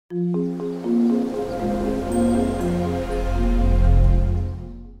I'm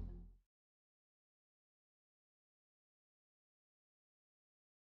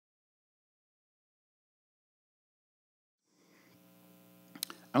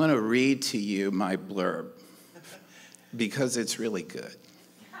going to read to you my blurb because it's really good.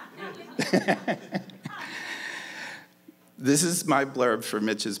 This is my blurb for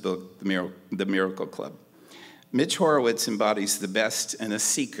Mitch's book, The Miracle Club. Mitch Horowitz embodies the best in a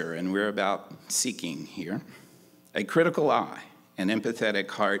seeker, and we're about seeking here. A critical eye, an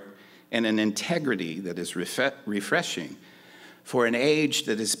empathetic heart, and an integrity that is refreshing for an age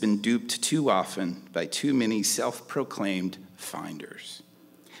that has been duped too often by too many self-proclaimed finders.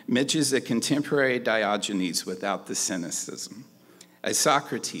 Mitch is a contemporary Diogenes without the cynicism, a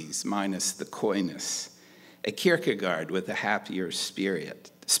Socrates minus the coyness, a Kierkegaard with a happier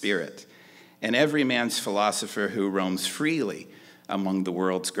spirit, an everyman's philosopher who roams freely among the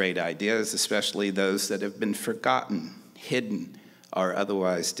world's great ideas, especially those that have been forgotten, hidden, or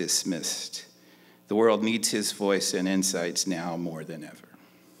otherwise dismissed. The world needs his voice and insights now more than ever.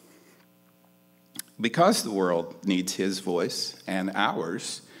 Because the world needs his voice and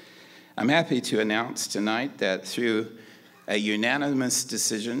ours, I'm happy to announce tonight that through a unanimous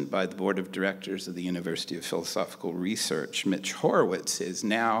decision by the Board of Directors of the University of Philosophical Research, Mitch Horowitz is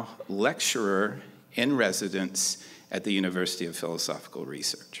now lecturer in residence at the University of Philosophical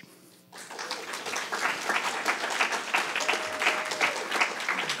Research.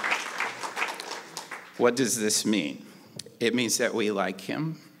 What does this mean? It means that we like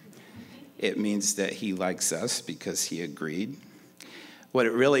him. It means that he likes us because he agreed. What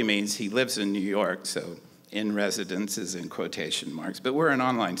it really means, he lives in New York, so in residence is in quotation marks, but we're an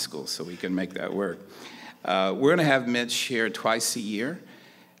online school, so we can make that work. We're going to have Mitch here twice a year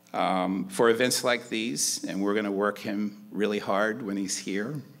for events like these, and we're going to work him really hard when he's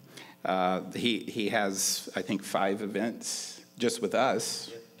here. He has, I think, 5 events just with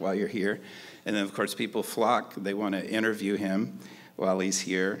us while you're here. And then, of course, people flock. They want to interview him while he's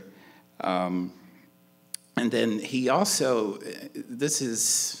here. And then he also, this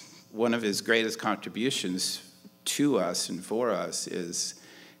is one of his greatest contributions to us and for us, is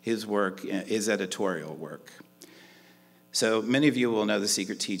his work, his editorial work. So many of you will know the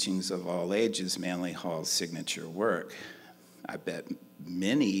Secret Teachings of All Ages, Manly Hall's signature work. I bet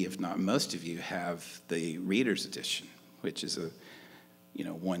many, if not most of you, have the Reader's Edition, which is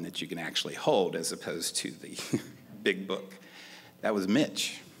one that you can actually hold as opposed to the big book. That was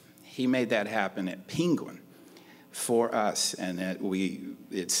Mitch. He made that happen at Penguin for us, and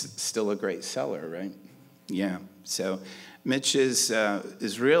it's still a great seller, right? Yeah. So Mitch is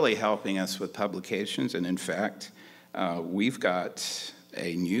really helping us with publications, and in fact, we've got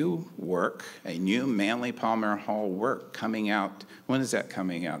a new work, a new Manly Palmer Hall work coming out. When is that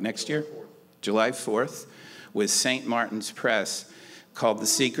coming out? Next year? July 4th, with St. Martin's Press, called The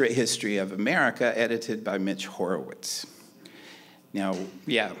Secret History of America, edited by Mitch Horowitz. Now,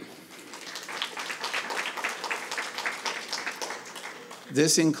 yeah.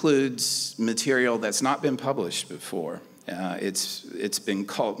 This includes material that's not been published before. It's been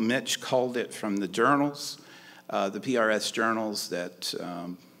called, Mitch called it from the journals, the PRS journals that,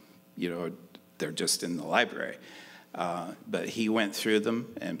 they're just in the library. But he went through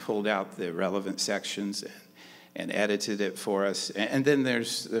them and pulled out the relevant sections and edited it for us. And then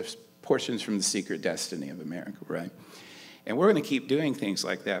there's portions from The Secret Destiny of America, right? And we're going to keep doing things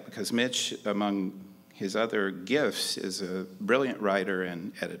like that because Mitch, among his other gifts, is a brilliant writer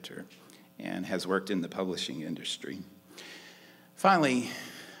and editor and has worked in the publishing industry. Finally,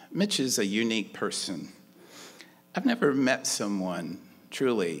 Mitch is a unique person. I've never met someone,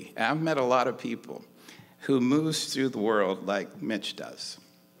 truly, I've met a lot of people who moves through the world like Mitch does.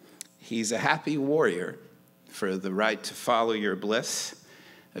 He's a happy warrior for the right to follow your bliss,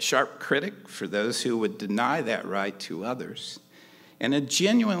 a sharp critic for those who would deny that right to others, and a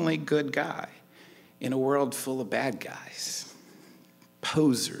genuinely good guy in a world full of bad guys,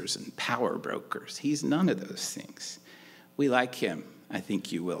 posers and power brokers. He's none of those things. We like him. I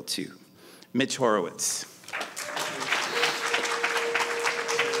think you will too. Mitch Horowitz.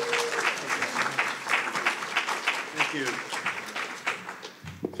 Thank you.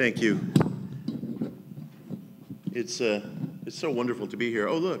 Thank you. It's so wonderful to be here.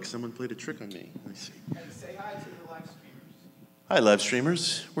 Oh, look, someone played a trick on me. Let me see. And say hi to the live streamers. Hi, live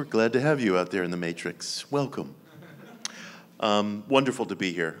streamers. We're glad to have you out there in the Matrix. Welcome. Wonderful to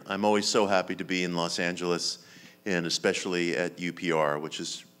be here. I'm always so happy to be in Los Angeles, and especially at UPR, which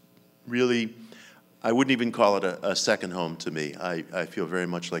is really, I wouldn't even call it a second home to me. I feel very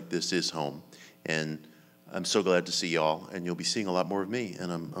much like this is home. And I'm so glad to see y'all, and you'll be seeing a lot more of me, and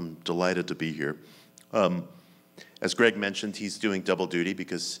I'm delighted to be here. As Greg mentioned, he's doing double duty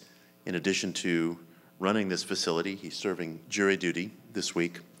because in addition to running this facility, he's serving jury duty this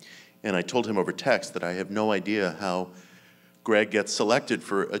week. And I told him over text that I have no idea how Greg gets selected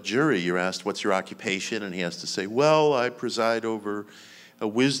for a jury. You're asked, what's your occupation? And he has to say, well, I preside over a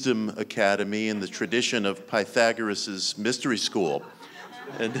wisdom academy in the tradition of Pythagoras' mystery school.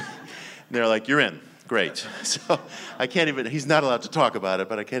 And they're like, you're in. Great. So I can't even, he's not allowed to talk about it,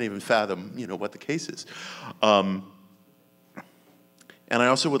 but I can't even fathom, what the case is. And I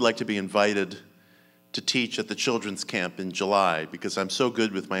also would like to be invited to teach at the children's camp in July because I'm so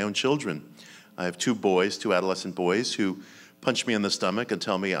good with my own children. I have two boys, two adolescent boys, who punch me in the stomach and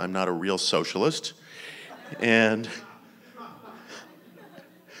tell me I'm not a real socialist, and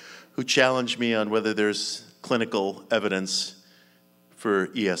who challenge me on whether there's clinical evidence for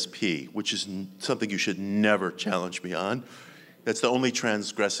ESP, which is something you should never challenge me on. That's the only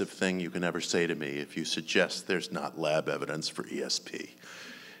transgressive thing you can ever say to me if you suggest there's not lab evidence for ESP.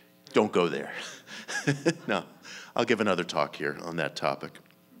 Don't go there. No, I'll give another talk here on that topic.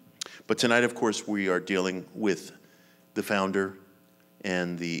 But tonight, of course, we are dealing with the founder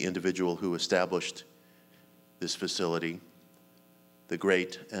and the individual who established this facility, the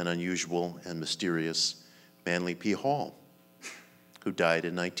great and unusual and mysterious Manly P. Hall, who died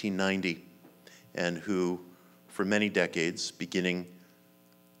in 1990 and who, for many decades, beginning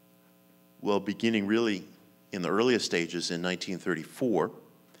really in the earliest stages in 1934,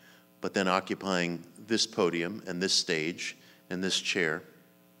 but then occupying this podium and this stage and this chair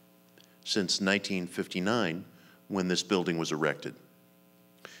since 1959, when this building was erected.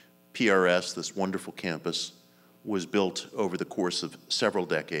 PRS, this wonderful campus, was built over the course of several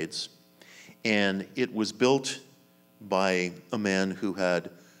decades, and it was built by a man who had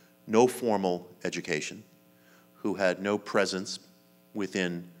no formal education, who had no presence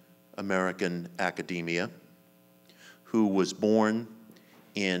within American academia, who was born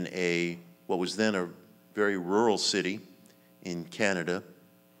in what was then a very rural city in Canada,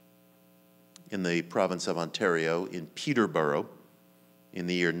 in the province of Ontario, in Peterborough, in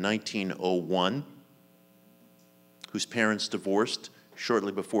the year 1901, whose parents divorced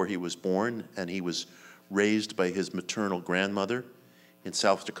shortly before he was born, and he was raised by his maternal grandmother in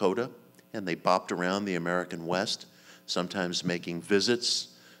South Dakota, and they bopped around the American West, sometimes making visits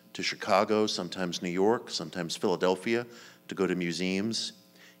to Chicago, sometimes New York, sometimes Philadelphia, to go to museums.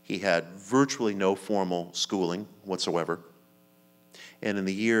 He had virtually no formal schooling whatsoever. And in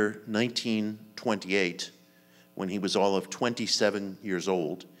the year 1928, when he was all of 27 years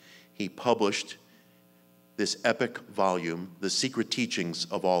old, he published this epic volume, The Secret Teachings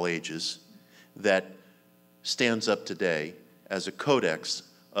of All Ages, that stands up today as a codex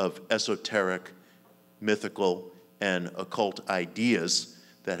of esoteric, mythical, and occult ideas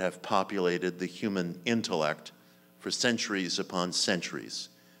that have populated the human intellect for centuries upon centuries.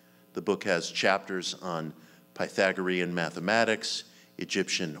 The book has chapters on Pythagorean mathematics,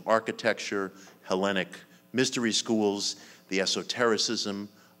 Egyptian architecture, Hellenic mystery schools, the esotericism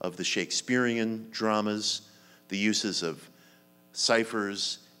of the Shakespearean dramas, the uses of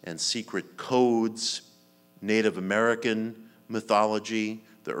ciphers and secret codes, Native American mythology,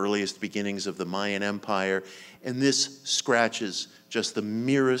 the earliest beginnings of the Mayan Empire, and this scratches just the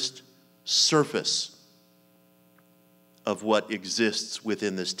merest surface of what exists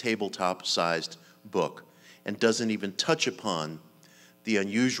within this tabletop-sized book, and doesn't even touch upon the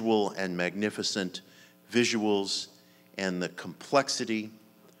unusual and magnificent visuals and the complexity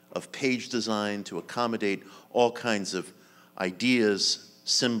of page design to accommodate all kinds of ideas,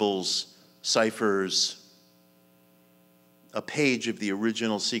 symbols, ciphers. A page of the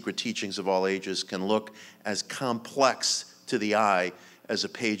original Secret Teachings of All Ages can look as complex to the eye as a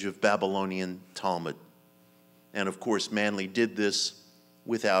page of Babylonian Talmud. And of course, Manly did this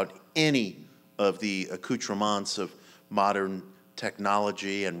without any of the accoutrements of modern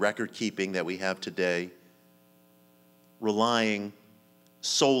technology and record keeping that we have today, relying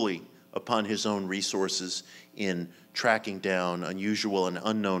solely upon his own resources in tracking down unusual and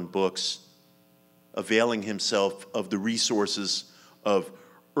unknown books, availing himself of the resources of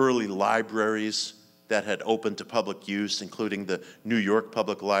early libraries that had opened to public use, including the New York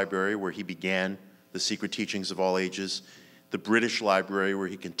Public Library, where he began the Secret Teachings of All Ages, the British Library, where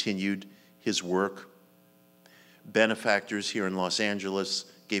he continued his work. Benefactors here in Los Angeles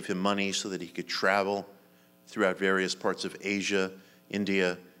gave him money so that he could travel throughout various parts of Asia,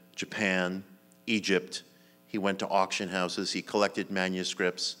 India, Japan, Egypt. He went to auction houses, he collected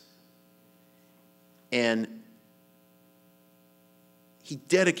manuscripts, and he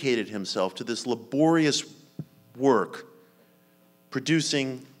dedicated himself to this laborious work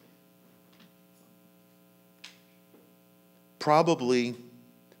producing probably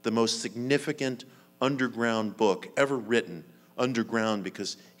the most significant underground book ever written, underground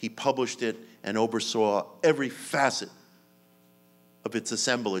because he published it and oversaw every facet of its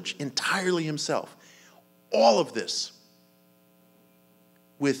assemblage entirely himself. All of this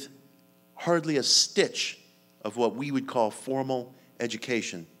with hardly a stitch of what we would call formal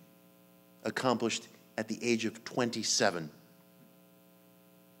education, accomplished at the age of 27.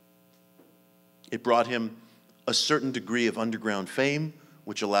 It brought him a certain degree of underground fame,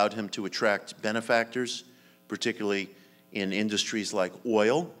 which allowed him to attract benefactors, particularly in industries like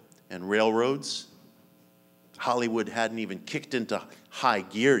oil and railroads. Hollywood hadn't even kicked into high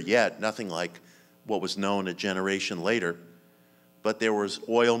gear yet, nothing like what was known a generation later. But there was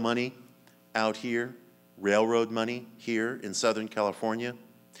oil money out here, railroad money here in Southern California.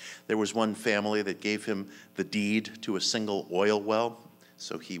 There was one family that gave him the deed to a single oil well,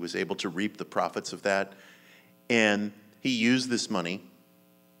 so he was able to reap the profits of that. And he used this money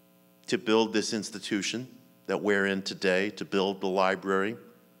to build this institution that we're in today, to build the library.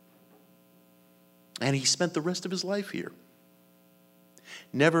 And he spent the rest of his life here,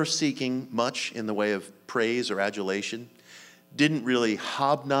 never seeking much in the way of praise or adulation, didn't really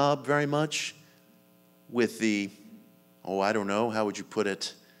hobnob very much with the, I don't know, how would you put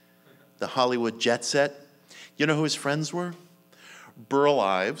it, the Hollywood jet set. You know who his friends were? Burl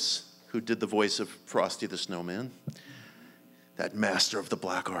Ives, who did the voice of Frosty the Snowman, that master of the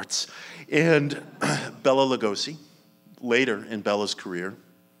black arts, and Bela Lugosi, later in Bela's career,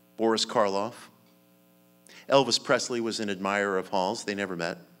 Boris Karloff. Elvis Presley was an admirer of Hall's. They never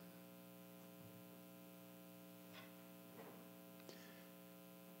met.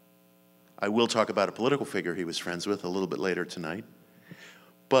 I will talk about a political figure he was friends with a little bit later tonight.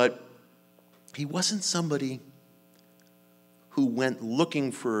 But he wasn't somebody who went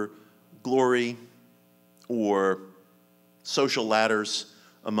looking for glory or social ladders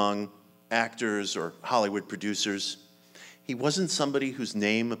among actors or Hollywood producers. He wasn't somebody whose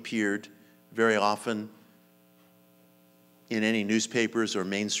name appeared very often in any newspapers or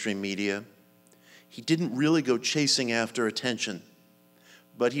mainstream media. He didn't really go chasing after attention,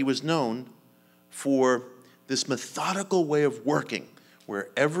 but he was known for this methodical way of working where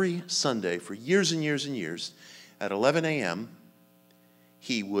every Sunday for years and years and years at 11 a.m.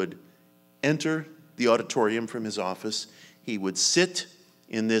 he would enter the auditorium from his office. He would sit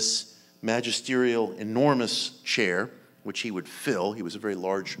in this magisterial, enormous chair, which he would fill. He was a very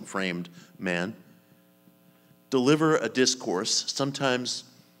large-framed man. Deliver a discourse, sometimes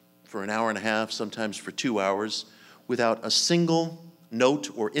for an hour and a half, sometimes for 2 hours, without a single note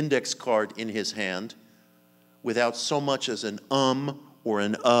or index card in his hand, without so much as an or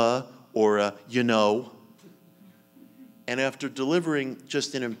an or a you know. And after delivering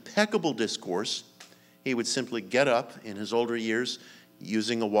just an impeccable discourse, he would simply get up in his older years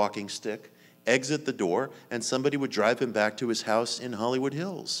using a walking stick, exit the door, and somebody would drive him back to his house in Hollywood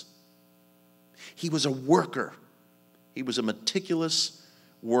Hills. He was a worker. He was a meticulous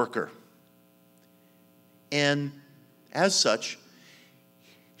worker. And as such,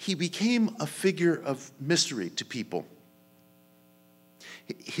 he became a figure of mystery to people.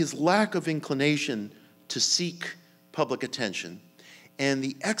 His lack of inclination to seek public attention and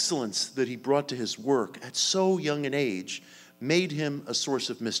the excellence that he brought to his work at so young an age made him a source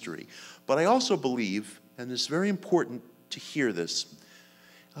of mystery. But I also believe, and it's very important to hear this,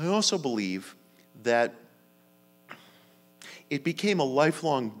 I also believe that it became a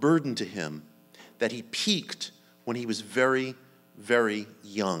lifelong burden to him that he peaked when he was very, very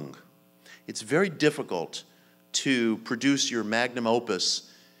young. It's very difficult to produce your magnum opus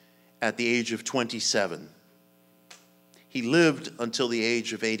at the age of 27. He lived until the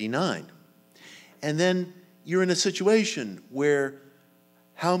age of 89. And then you're in a situation where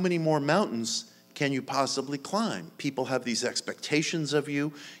how many more mountains can you possibly climb? People have these expectations of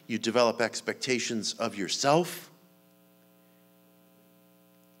you. You develop expectations of yourself.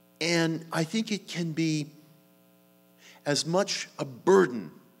 And I think it can be as much a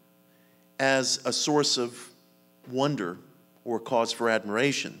burden as a source of wonder or cause for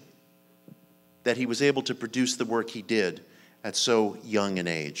admiration that he was able to produce the work he did at so young an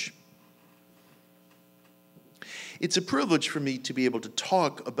age. It's a privilege for me to be able to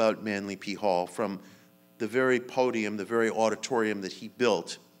talk about Manly P. Hall from the very podium, the very auditorium that he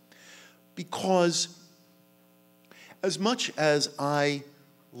built, because as much as I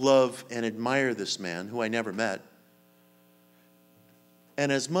love and admire this man, who I never met,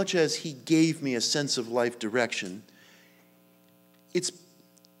 and as much as he gave me a sense of life direction, it's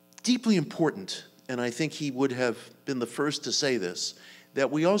deeply important and I think he would have been the first to say this,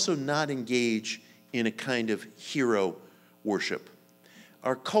 that we also not engage in a kind of hero worship.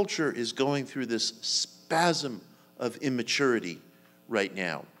 Our culture is going through this spasm of immaturity right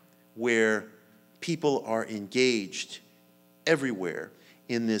now, where people are engaged everywhere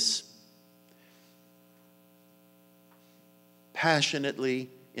in this passionately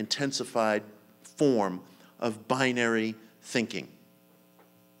intensified form of binary thinking.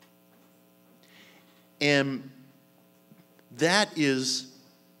 And that is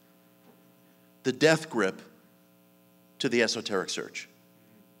the death grip to the esoteric search,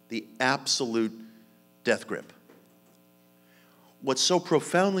 the absolute death grip. What's so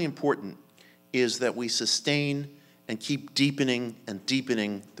profoundly important is that we sustain and keep deepening and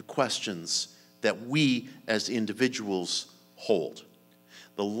deepening the questions that we as individuals hold.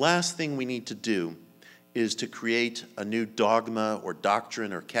 The last thing we need to do is to create a new dogma or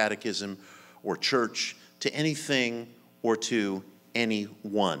doctrine or catechism or church to anything or to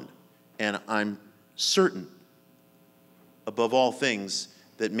anyone. And I'm certain, above all things,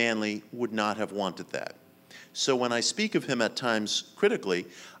 that Manly would not have wanted that. So when I speak of him at times critically,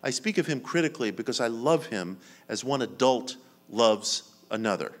 I speak of him critically because I love him as one adult loves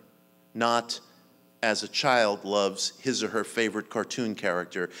another, not as a child loves his or her favorite cartoon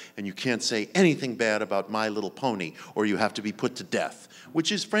character, and you can't say anything bad about My Little Pony, or you have to be put to death,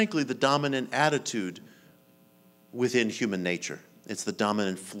 which is frankly the dominant attitude within human nature. It's the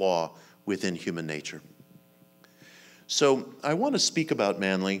dominant flaw within human nature. So I want to speak about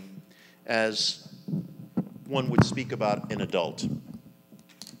Manly as one would speak about an adult.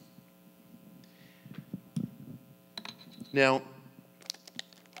 Now,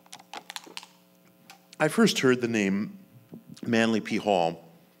 I first heard the name Manly P. Hall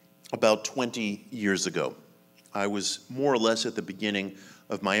about 20 years ago. I was more or less at the beginning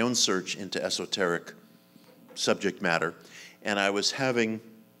of my own search into esoteric subject matter, and I was having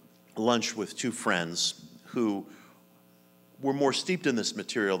lunch with two friends who were more steeped in this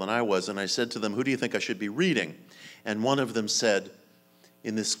material than I was, and I said to them, "Who do you think I should be reading?" And one of them said,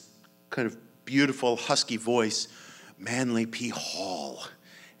 in this kind of beautiful, husky voice, "Manly P. Hall."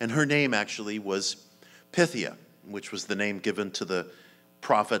 And her name actually was Pythia, which was the name given to the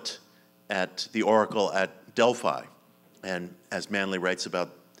prophet at the oracle at Delphi. And as Manly writes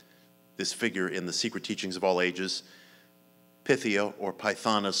about this figure in The Secret Teachings of All Ages, Pythia, or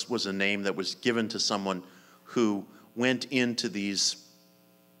Pythonus, was a name that was given to someone who went into these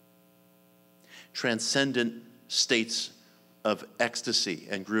transcendent states of ecstasy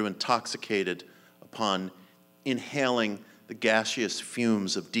and grew intoxicated upon inhaling the gaseous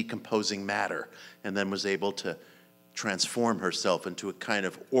fumes of decomposing matter, and then was able to transform herself into a kind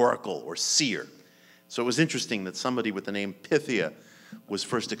of oracle or seer. So it was interesting that somebody with the name Pythia was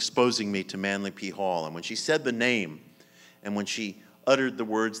first exposing me to Manly P. Hall. And when she said the name, and when she uttered the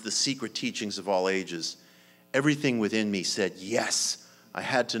words, "The Secret Teachings of All Ages," everything within me said, yes, I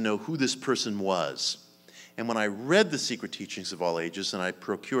had to know who this person was. And when I read The Secret Teachings of All Ages, and I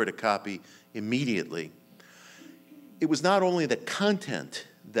procured a copy immediately, it was not only the content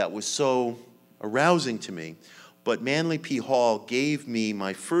that was so arousing to me, but Manly P. Hall gave me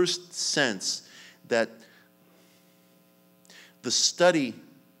my first sense that the study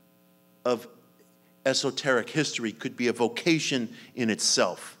of esoteric history could be a vocation in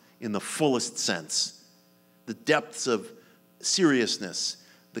itself, in the fullest sense. The depths of seriousness,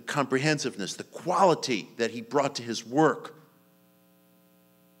 the comprehensiveness, the quality that he brought to his work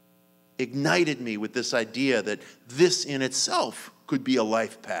ignited me with this idea that this in itself could be a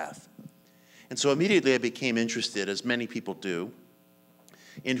life path. And so immediately I became interested, as many people do,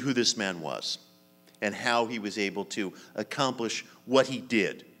 in who this man was and how he was able to accomplish what he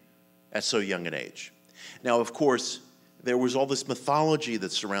did at so young an age. Now, of course, there was all this mythology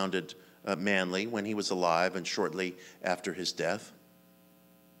that surrounded Manly when he was alive and shortly after his death.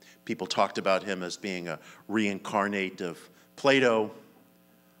 People talked about him as being a reincarnate of Plato.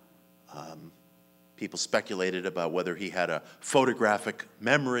 People speculated about whether he had a photographic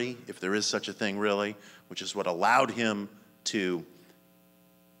memory, if there is such a thing really, which is what allowed him to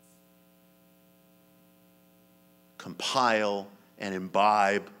compile and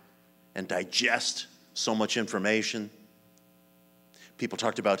imbibe and digest so much information. People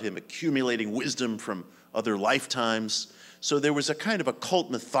talked about him accumulating wisdom from other lifetimes. So there was a kind of a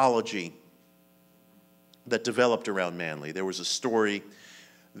cult mythology that developed around Manly. There was a story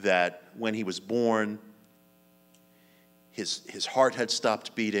that when he was born, his heart had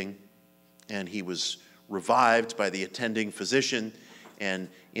stopped beating, and he was revived by the attending physician. And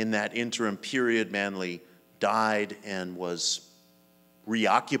in that interim period, Manly died and was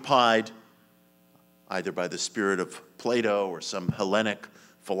reoccupied either by the spirit of Plato or some Hellenic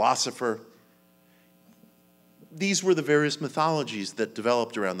philosopher. These were the various mythologies that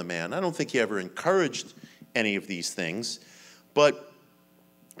developed around the man. I don't think he ever encouraged any of these things, but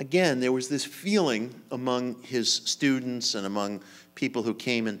again, there was this feeling among his students and among people who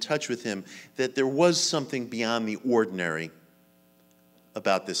came in touch with him that there was something beyond the ordinary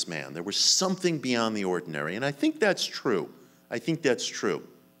about this man. There was something beyond the ordinary, and I think that's true. I think that's true.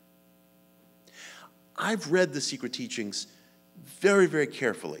 I've read the Secret Teachings very, very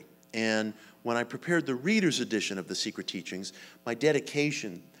carefully, and when I prepared the reader's edition of the Secret Teachings, my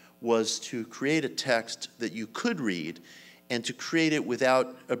dedication was to create a text that you could read and to create it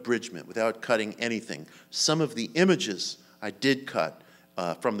without abridgment, without cutting anything. Some of the images I did cut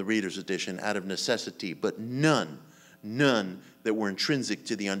from the reader's edition out of necessity, but none that were intrinsic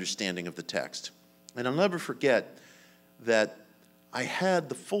to the understanding of the text. And I'll never forget that I had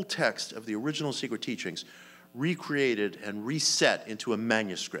the full text of the original Secret Teachings recreated and reset into a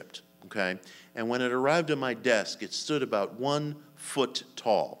manuscript, okay? And when it arrived on my desk, it stood about 1 foot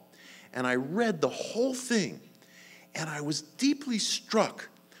tall. And I read the whole thing, and I was deeply struck,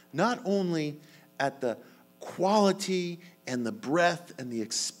 not only at the quality and the breadth and the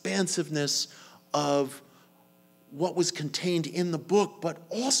expansiveness of what was contained in the book, but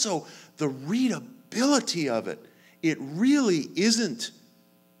also the readability of it. It really isn't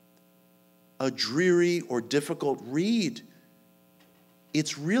a dreary or difficult read.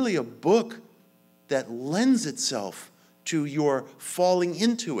 It's really a book that lends itself to your falling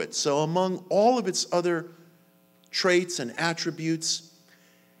into it. So among all of its other traits and attributes,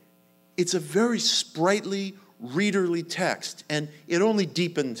 it's a very sprightly, readerly text, and it only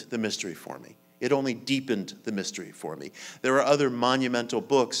deepened the mystery for me. It only deepened the mystery for me. There are other monumental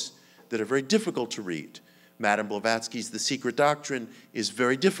books that are very difficult to read. Madame Blavatsky's The Secret Doctrine is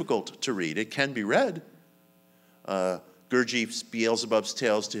very difficult to read. It can be read. Gurdjieff's Beelzebub's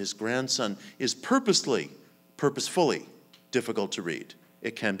Tales to his grandson is purposefully difficult to read.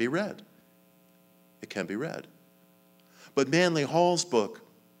 It can be read. It can be read. But Manly Hall's book,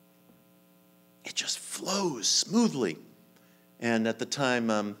 it just flows smoothly. And at the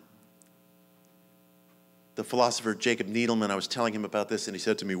time, the philosopher Jacob Needleman, I was telling him about this, and he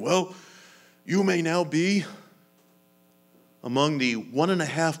said to me, well, you may now be among the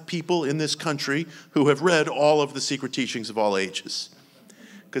 1.5 people in this country who have read all of the Secret Teachings of all ages.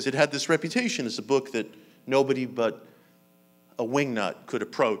 Because it had this reputation as a book that nobody but a wingnut could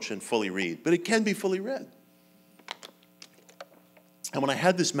approach and fully read. But it can be fully read. And when I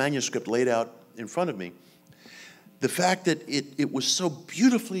had this manuscript laid out in front of me, the fact that it was so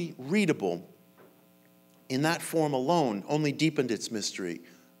beautifully readable in that form alone only deepened its mystery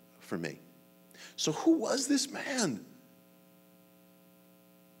for me. So who was this man?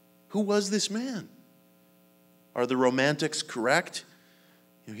 Who was this man? Are the Romantics correct?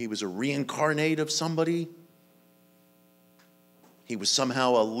 You know, he was a reincarnate of somebody. He was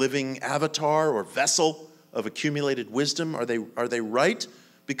somehow a living avatar or vessel of accumulated wisdom. Are they right?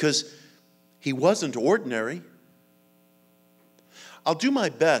 Because he wasn't ordinary. I'll do my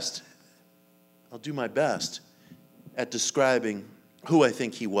best at describing who I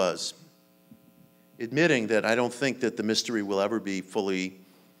think he was, admitting that I don't think that the mystery will ever be fully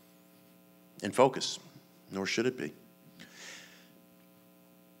in focus, nor should it be.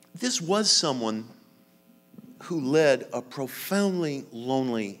 This was someone who led a profoundly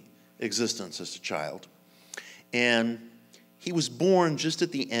lonely existence as a child. And he was born just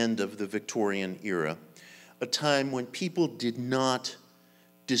at the end of the Victorian era, a time when people did not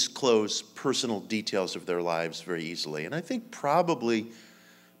disclose personal details of their lives very easily. And I think probably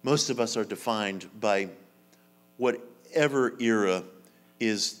most of us are defined by whatever era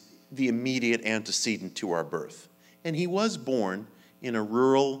is the immediate antecedent to our birth. And he was born in a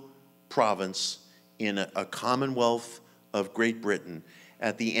rural province in a commonwealth of Great Britain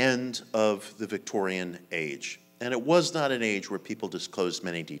at the end of the Victorian age. And it was not an age where people disclosed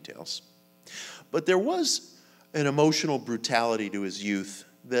many details. But there was an emotional brutality to his youth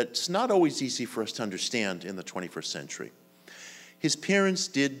that's not always easy for us to understand in the 21st century. His parents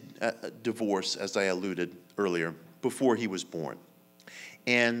did divorce, as I alluded earlier, before he was born.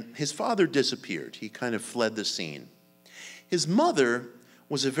 And his father disappeared. He kind of fled the scene. His mother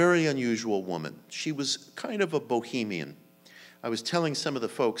was a very unusual woman. She was kind of a bohemian. I was telling some of the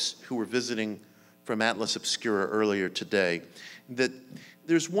folks who were visiting from Atlas Obscura earlier today that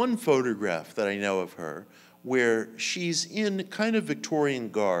there's one photograph that I know of her where she's in kind of Victorian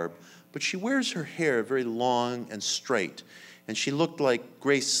garb, but she wears her hair very long and straight, and she looked like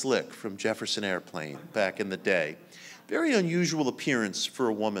Grace Slick from Jefferson Airplane back in the day. Very unusual appearance for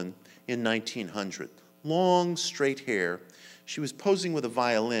a woman in 1900. long, straight hair. She was posing with a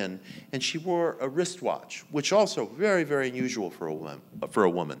violin, and she wore a wristwatch, which also very, very unusual for a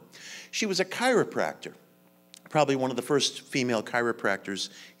woman. She was a chiropractor, probably one of the first female chiropractors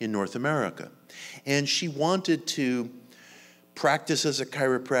in North America. And she wanted to practice as a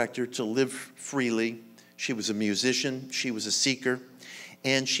chiropractor, to live freely. She was a musician, she was a seeker,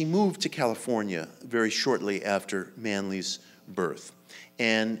 and she moved to California very shortly after Manly's birth.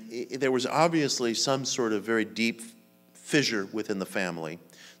 And there was obviously some sort of very deep fissure within the family,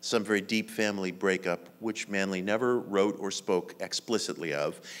 some very deep family breakup, which Manly never wrote or spoke explicitly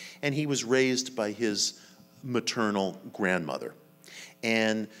of. And he was raised by his maternal grandmother.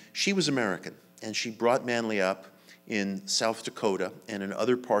 And she was American, and she brought Manly up in South Dakota and in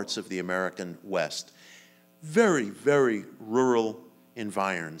other parts of the American West. Very, very rural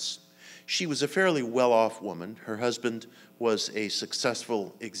environs. She was a fairly well-off woman. Her husband was a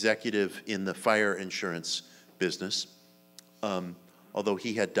successful executive in the fire insurance business, although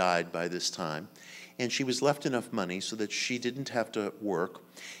he had died by this time. And she was left enough money so that she didn't have to work.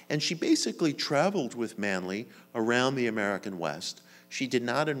 And she basically traveled with Manly around the American West. She did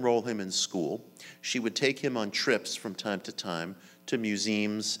not enroll him in school. She would take him on trips from time to time to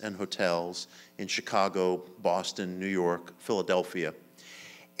museums and hotels in Chicago, Boston, New York, Philadelphia.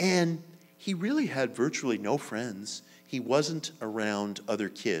 And he really had virtually no friends. He wasn't around other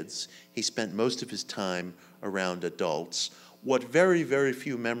kids. He spent most of his time around adults. What very, very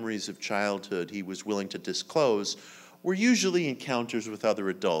few memories of childhood he was willing to disclose were usually encounters with other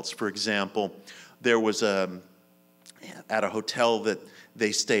adults. For example, there was at a hotel that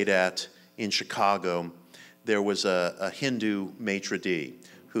they stayed at in Chicago, there was a Hindu maitre d'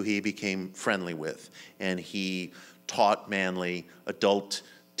 who he became friendly with, and he taught Manly adult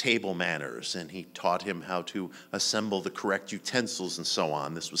table manners, and he taught him how to assemble the correct utensils and so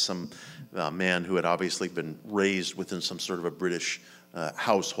on. This was some man who had obviously been raised within some sort of a British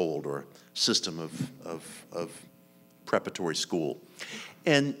household or system of preparatory school.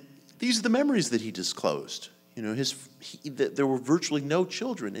 And these are the memories that he disclosed. You know, there were virtually no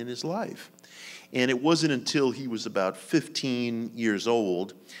children in his life. And it wasn't until he was about 15 years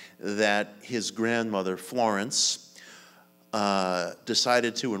old that his grandmother, Florence,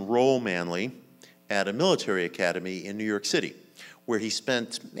 decided to enroll Manly at a military academy in New York City, where he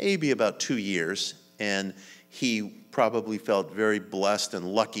spent maybe about 2 years, and he probably felt very blessed and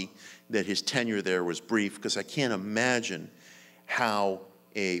lucky that his tenure there was brief, because I can't imagine how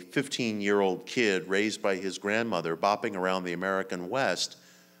a 15-year-old kid raised by his grandmother bopping around the American West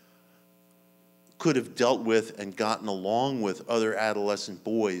could have dealt with and gotten along with other adolescent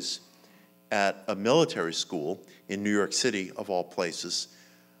boys at a military school in New York City, of all places,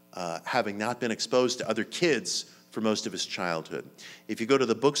 having not been exposed to other kids for most of his childhood. If you go to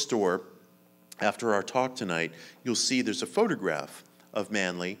the bookstore after our talk tonight, you'll see there's a photograph of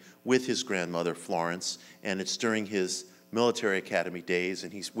Manly with his grandmother, Florence, and it's during his military academy days,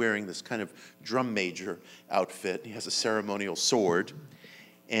 and he's wearing this kind of drum major outfit. He has a ceremonial sword,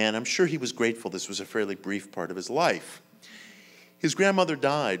 and I'm sure he was grateful this was a fairly brief part of his life. His grandmother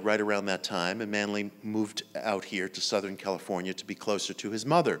died right around that time, and Manly moved out here to Southern California to be closer to his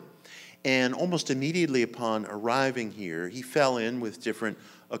mother. And almost immediately upon arriving here, he fell in with different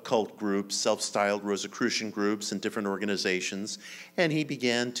occult groups, self-styled Rosicrucian groups, and different organizations, and he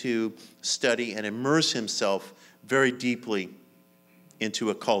began to study and immerse himself very deeply into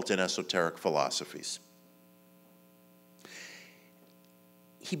occult and esoteric philosophies.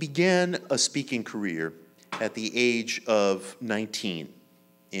 He began a speaking career at the age of 19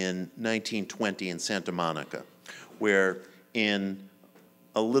 in 1920 in Santa Monica, where in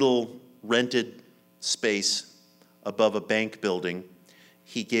a little rented space above a bank building,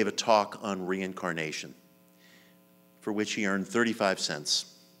 he gave a talk on reincarnation, for which he earned 35 cents.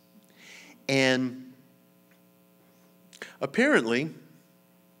 And apparently,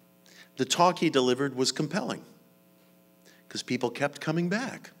 the talk he delivered was compelling, because people kept coming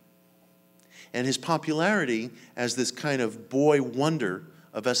back. And his popularity as this kind of boy wonder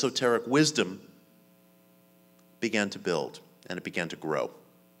of esoteric wisdom began to build, and it began to grow.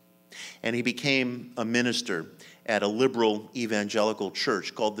 And he became a minister at a liberal evangelical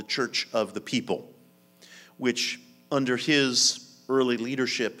church called the Church of the People, which under his early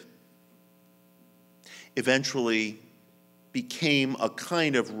leadership eventually became a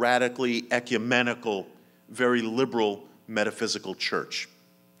kind of radically ecumenical, very liberal metaphysical church.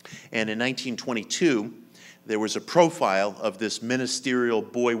 And in 1922, there was a profile of this ministerial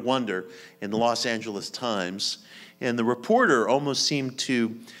boy wonder in the Los Angeles Times, and the reporter almost seemed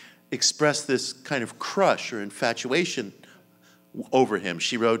to express this kind of crush or infatuation over him.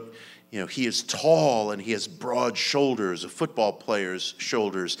 She wrote, he is tall and he has broad shoulders, a football player's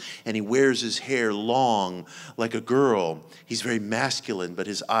shoulders, and he wears his hair long like a girl. He's very masculine, but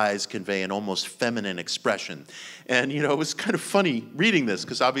his eyes convey an almost feminine expression. And, it was kind of funny reading this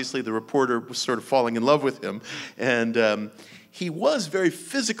because obviously the reporter was sort of falling in love with him. And he was very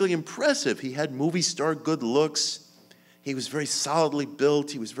physically impressive. He had movie star good looks. He was very solidly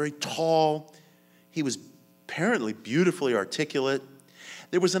built. He was very tall. He was apparently beautifully articulate.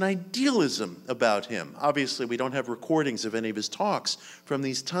 There was an idealism about him. Obviously, we don't have recordings of any of his talks from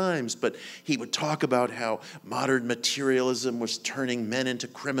these times, but he would talk about how modern materialism was turning men into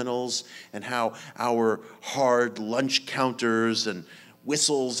criminals and how our hard lunch counters and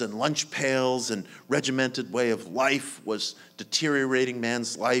whistles and lunch pails and regimented way of life was deteriorating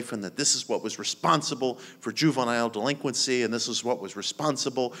man's life, and that this is what was responsible for juvenile delinquency, and this is what was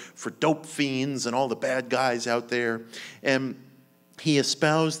responsible for dope fiends and all the bad guys out there. And he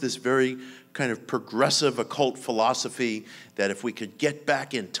espoused this very kind of progressive occult philosophy that if we could get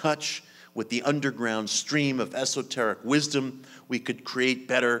back in touch with the underground stream of esoteric wisdom, we could create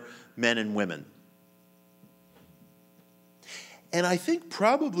better men and women. And I think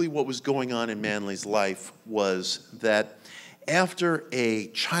probably what was going on in Manly's life was that after a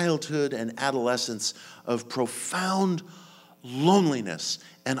childhood and adolescence of profound loneliness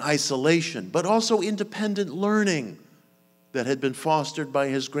and isolation, but also independent learning that had been fostered by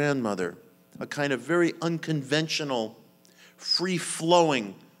his grandmother, a kind of very unconventional,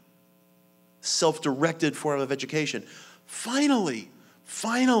 free-flowing, self-directed form of education. Finally,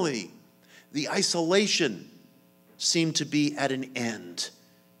 the isolation seemed to be at an end.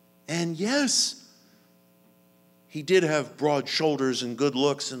 And yes, he did have broad shoulders and good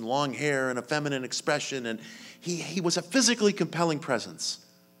looks and long hair and a feminine expression, and he was a physically compelling presence.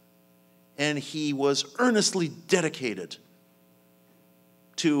 And he was earnestly dedicated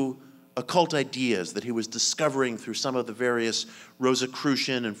to occult ideas that he was discovering through some of the various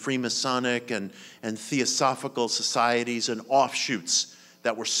Rosicrucian and Freemasonic and Theosophical societies and offshoots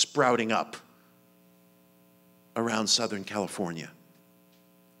that were sprouting up around Southern California.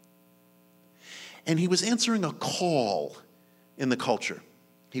 And he was answering a call in the culture.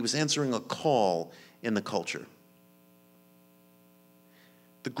 He was answering a call in the culture.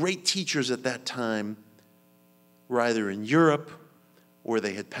 The great teachers at that time were either in Europe or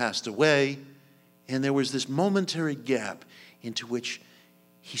they had passed away, and there was this momentary gap into which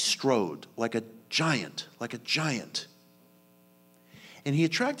he strode like a giant. And he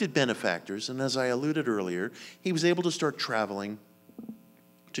attracted benefactors, and as I alluded earlier, he was able to start traveling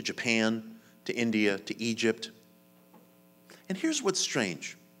to Japan, to India, to Egypt. And here's what's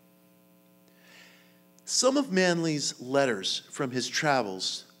strange. Some of Manly's letters from his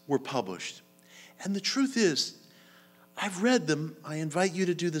travels were published. And the truth is, I've read them. I invite you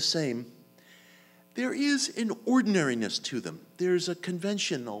to do the same. There is an ordinariness to them. There's a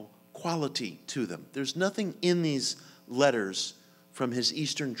conventional quality to them. There's nothing in these letters from his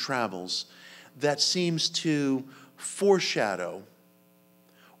Eastern travels that seems to foreshadow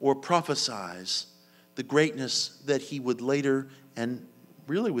or prophesize the greatness that he would later, and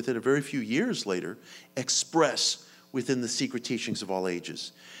really within a very few years later, express within the secret teachings of all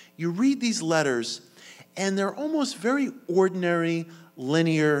ages. You read these letters, and they're almost very ordinary,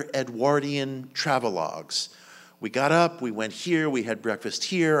 linear, Edwardian travelogues. We got up, we went here, we had breakfast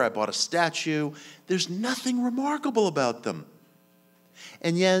here, I bought a statue. There's nothing remarkable about them.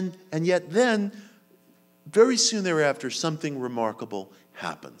 And yet then, very soon thereafter, something remarkable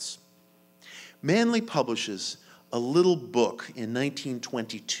happens. Manly publishes a little book in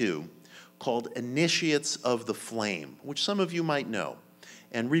 1922 called Initiates of the Flame, which some of you might know,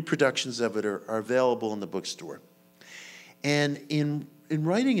 and reproductions of it are available in the bookstore. And in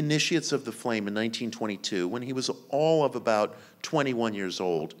writing Initiates of the Flame in 1922, when he was all of about 21 years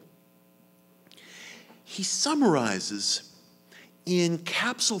old, he summarizes in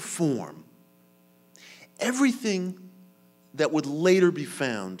capsule form everything that would later be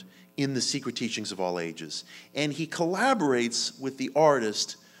found in the Secret Teachings of All Ages. And he collaborates with the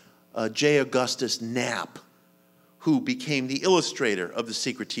artist J. Augustus Knapp, who became the illustrator of the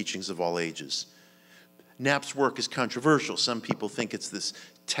Secret Teachings of All Ages. Knapp's work is controversial. Some people think it's this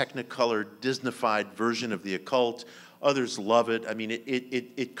technicolor, Disneyfied version of the occult. Others love it. I mean,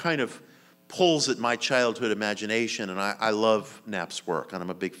 it kind of pulls at my childhood imagination, and I love Knapp's work, and I'm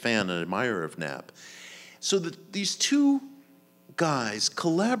a big fan and admirer of Knapp. So these two guys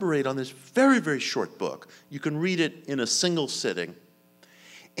collaborate on this very, very short book. You can read it in a single sitting,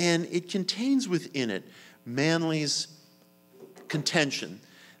 and it contains within it Manly's contention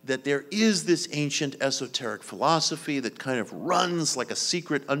that there is this ancient esoteric philosophy that kind of runs like a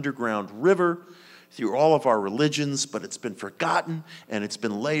secret underground river through all of our religions, but it's been forgotten and it's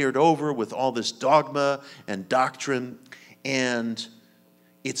been layered over with all this dogma and doctrine, and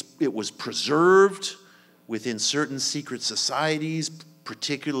it was preserved within certain secret societies,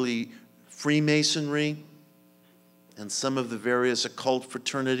 particularly Freemasonry and some of the various occult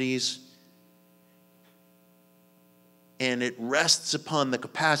fraternities. And it rests upon the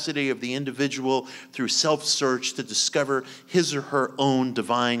capacity of the individual through self-search to discover his or her own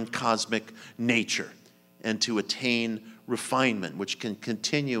divine cosmic nature and to attain refinement, which can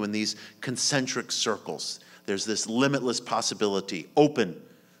continue in these concentric circles. There's this limitless possibility open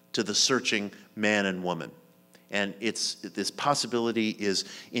to the searching man and woman. And this possibility is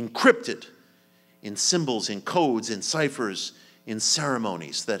encrypted in symbols, in codes, in ciphers, in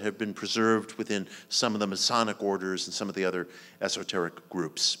ceremonies that have been preserved within some of the Masonic orders and some of the other esoteric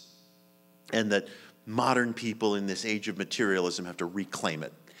groups. And that modern people in this age of materialism have to reclaim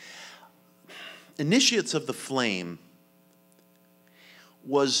it. Initiates of the Flame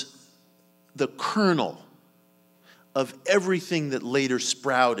was the kernel of everything that later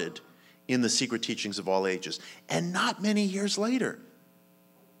sprouted in the Secret Teachings of All Ages. And not many years later.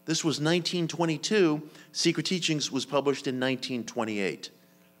 This was 1922. Secret Teachings was published in 1928.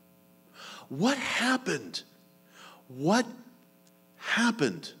 What happened? What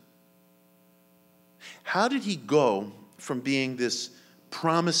happened? How did he go from being this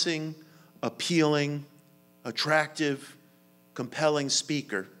promising, appealing, attractive, compelling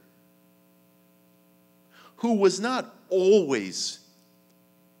speaker who was not always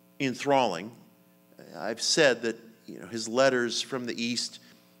enthralling? I've said that his letters from the East,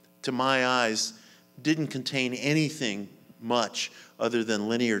 to my eyes, didn't contain anything much other than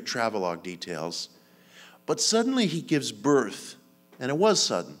linear travelogue details. But suddenly he gives birth, and it was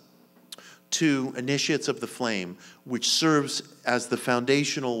sudden, to Initiates of the Flame, which serves as the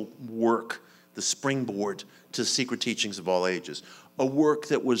foundational work, the springboard to Secret Teachings of All Ages. A work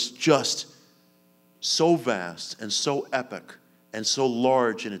that was just so vast and so epic and so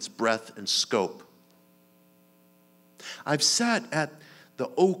large in its breadth and scope. I've sat at the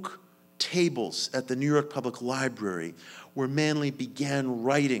oak tables at the New York Public Library where Manly began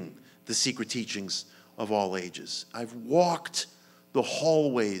writing the Secret Teachings of All Ages. I've walked the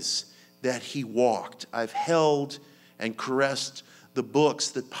hallways that he walked. I've held and caressed the books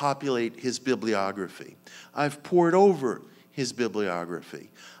that populate his bibliography. I've pored over his bibliography.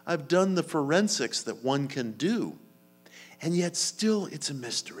 I've done the forensics that one can do. And yet still it's a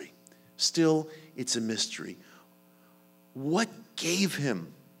mystery. Still it's a mystery. What gave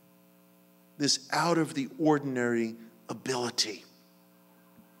him this out-of-the-ordinary ability?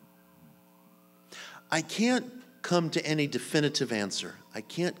 I can't come to any definitive answer. I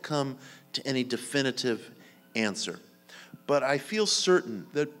can't come to any definitive answer. But I feel certain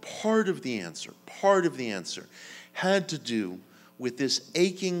that part of the answer had to do with this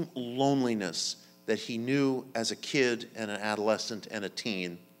aching loneliness that he knew as a kid and an adolescent and a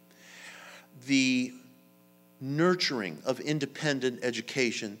teen, the nurturing of independent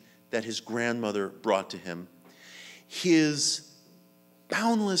education that his grandmother brought to him, his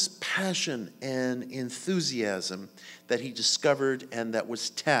boundless passion and enthusiasm that he discovered and that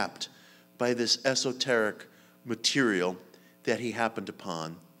was tapped by this esoteric material that he happened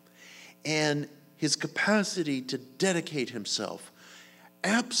upon, and his capacity to dedicate himself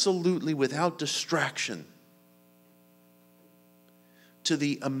absolutely without distraction to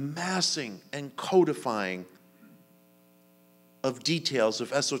the amassing and codifying of details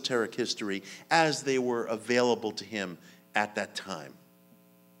of esoteric history as they were available to him at that time.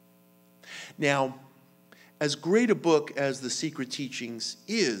 Now, as great a book as The Secret Teachings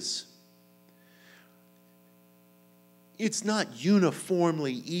is, it's not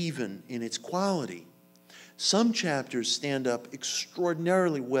uniformly even in its quality. Some chapters stand up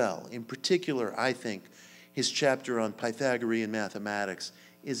extraordinarily well. In particular, I think his chapter on Pythagorean mathematics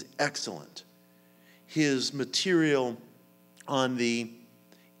is excellent. His material on the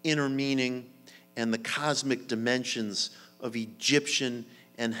inner meaning and the cosmic dimensions of Egyptian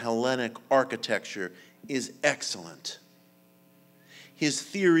and Hellenic architecture is excellent. His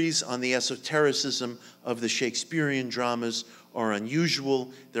theories on the esotericism of the Shakespearean dramas are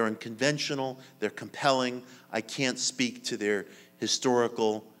unusual, they're unconventional, they're compelling. I can't speak to their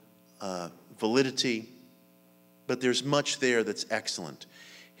historical validity, but there's much there that's excellent.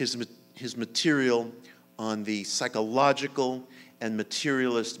 His material on the psychological and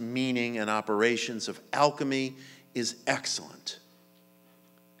materialist meaning and operations of alchemy is excellent.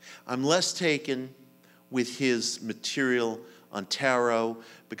 I'm less taken with his material on tarot,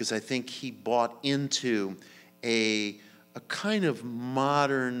 because I think he bought into a kind of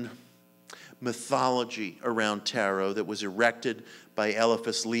modern mythology around tarot that was erected by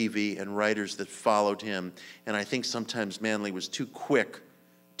Eliphas Levi and writers that followed him. And I think sometimes Manly was too quick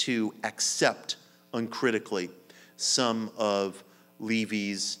to accept uncritically some of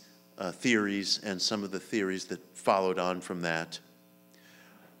Levy's theories and some of the theories that followed on from that.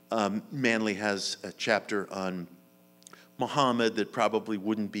 Manly has a chapter on Muhammad that probably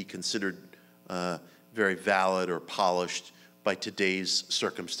wouldn't be considered very valid or polished by today's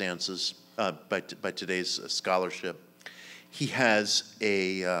circumstances, by today's scholarship. He has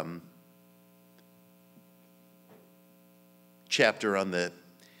a chapter on the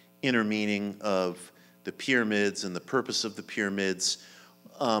inner meaning of the pyramids and the purpose of the pyramids,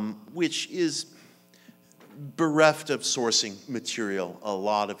 which is bereft of sourcing material. A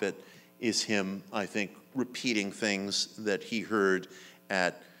lot of it is him, I think, repeating things that he heard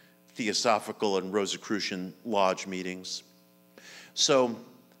at Theosophical and Rosicrucian lodge meetings. So,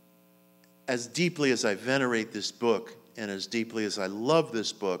 as deeply as I venerate this book and as deeply as I love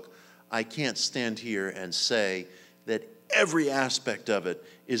this book, I can't stand here and say that every aspect of it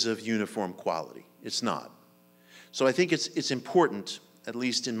is of uniform quality. It's not. So I think it's important, at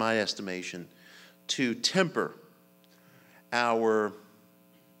least in my estimation, to temper our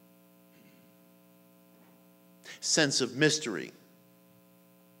sense of mystery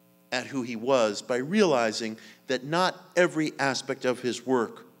at who he was by realizing that not every aspect of his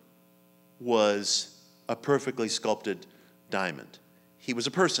work was a perfectly sculpted diamond. He was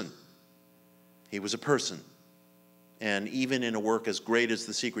a person. He was a person. And even in a work as great as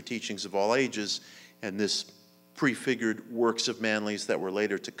The Secret Teachings of All Ages and this prefigured works of Manly's that were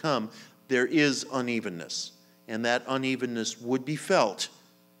later to come, there is unevenness. And that unevenness would be felt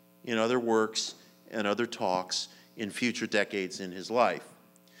in other works and other talks in future decades in his life.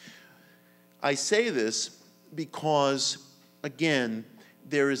 I say this because, again,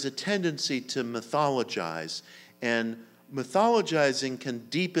 there is a tendency to mythologize, and mythologizing can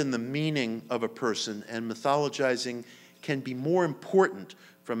deepen the meaning of a person, and mythologizing can be more important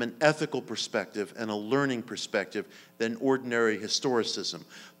from an ethical perspective and a learning perspective than ordinary historicism.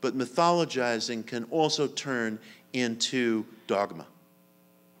 But mythologizing can also turn into dogma.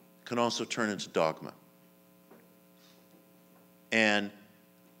 Can also turn into dogma. And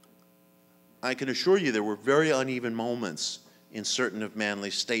I can assure you there were very uneven moments in certain of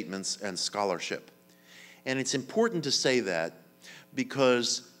Manly's statements and scholarship. And it's important to say that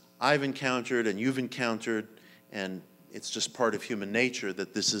because I've encountered and you've encountered, and it's just part of human nature,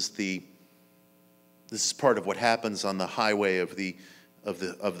 that this is part of what happens on the highway of the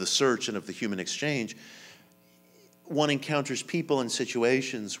search and of the human exchange. One encounters people in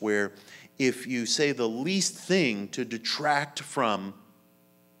situations where if you say the least thing to detract from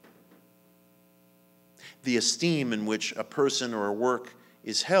the esteem in which a person or a work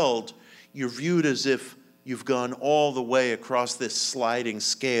is held, you're viewed as if you've gone all the way across this sliding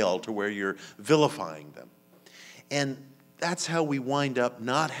scale to where you're vilifying them. And that's how we wind up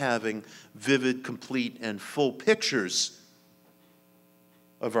not having vivid, complete, and full pictures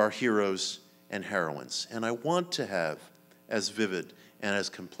of our heroes and heroines. And I want to have as vivid and as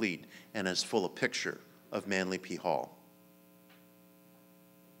complete and as full a picture of Manly P. Hall.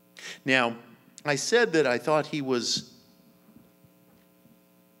 Now, I said that I thought he was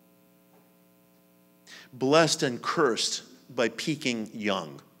blessed and cursed by peaking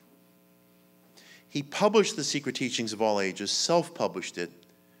young. He published The Secret Teachings of All Ages, self-published it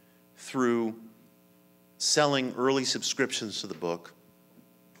through selling early subscriptions to the book.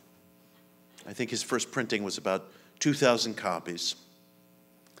 I think his first printing was about 2,000 copies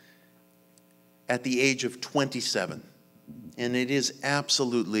at the age of 27. And it is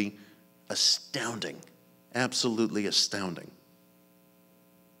absolutely astounding, absolutely astounding.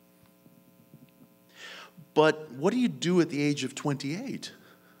 But what do you do at the age of 28?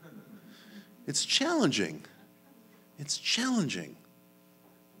 It's challenging. It's challenging.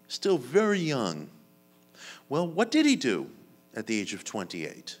 Still very young. Well, what did he do at the age of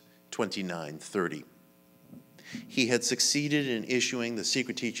 28, 29, 30? He had succeeded in issuing The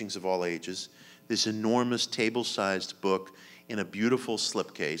Secret Teachings of All Ages, this enormous table-sized book in a beautiful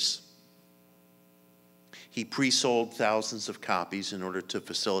slipcase. He pre-sold thousands of copies in order to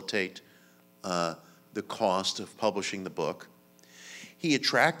facilitate the cost of publishing the book. He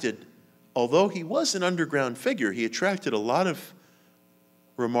attracted, although he was an underground figure, he attracted a lot of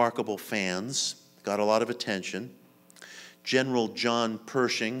remarkable fans, got a lot of attention. General John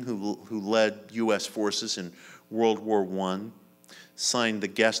Pershing, who led U.S. forces in World War I, signed the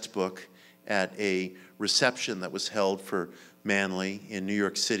guest book at a reception that was held for Manly in New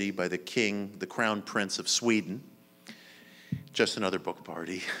York City by the King, the Crown Prince of Sweden. Just another book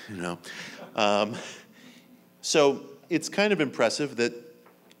party, you know. So it's kind of impressive that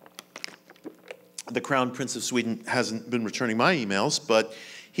the Crown Prince of Sweden hasn't been returning my emails, but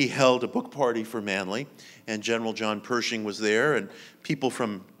he held a book party for Manly, and General John Pershing was there, and people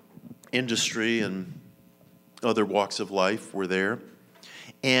from industry and other walks of life were there.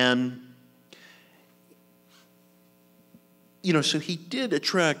 And, you know, so he did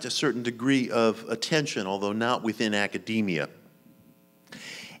attract a certain degree of attention, although not within academia.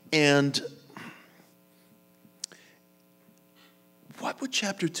 And what would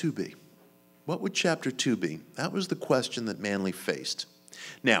Chapter 2 be? What would Chapter 2 be? That was the question that Manly faced.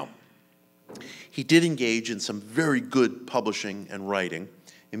 Now, he did engage in some very good publishing and writing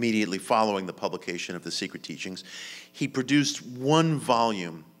immediately following the publication of The Secret Teachings. He produced one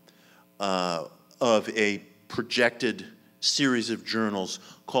volume of a projected series of journals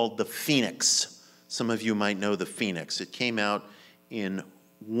called The Phoenix. Some of you might know The Phoenix. It came out in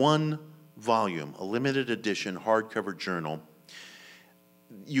one volume, a limited edition hardcover journal.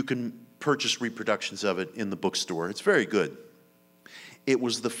 You can purchase reproductions of it in the bookstore. It's very good. It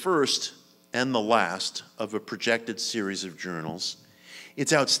was the first and the last of a projected series of journals.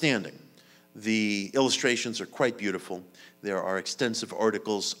 It's outstanding. The illustrations are quite beautiful. There are extensive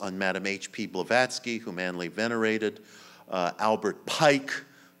articles on Madame H.P. Blavatsky, who Manly venerated, Albert Pike,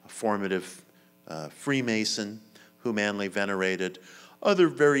 a formative Freemason, who Manly venerated, other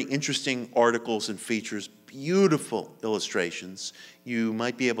very interesting articles and features, beautiful illustrations. You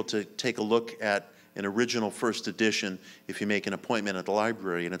might be able to take a look at an original first edition if you make an appointment at the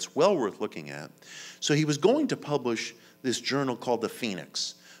library, and it's well worth looking at. So he was going to publish this journal called The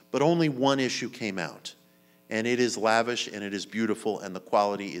Phoenix, but only one issue came out. And it is lavish, and it is beautiful, and the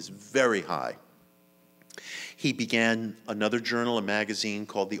quality is very high. He began another journal, a magazine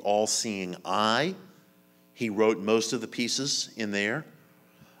called The All-Seeing Eye. He wrote most of the pieces in there.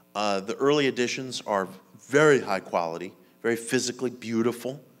 The early editions are very high quality, very physically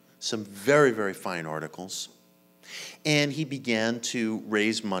beautiful, some very, very fine articles. And he began to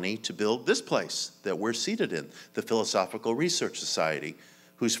raise money to build this place that we're seated in, the Philosophical Research Society,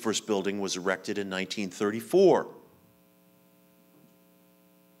 whose first building was erected in 1934.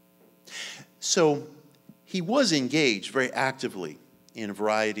 So he was engaged very actively in a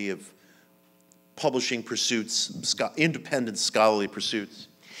variety of publishing pursuits, independent scholarly pursuits.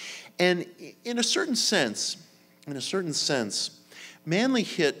 And in a certain sense, Manly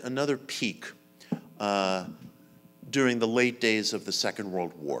hit another peak during the late days of the Second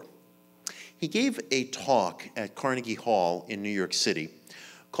World War. He gave a talk at Carnegie Hall in New York City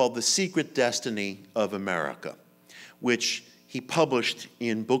called The Secret Destiny of America, which he published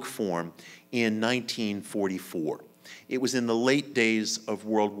in book form in 1944. It was in the late days of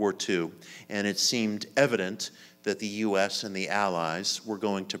World War II, and it seemed evident that the U.S. and the Allies were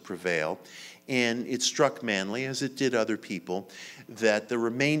going to prevail. And it struck Manly, as it did other people, that the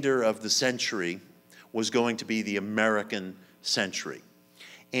remainder of the century was going to be the American century.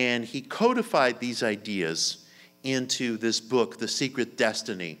 And he codified these ideas into this book, The Secret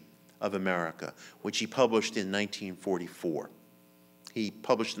Destiny of America, which he published in 1944. He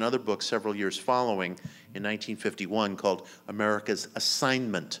published another book several years following in 1951 called America's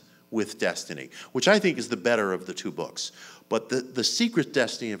Assignment with Destiny, which I think is the better of the two books. But the Secret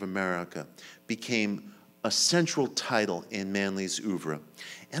Destiny of America became a central title in Manly's oeuvre.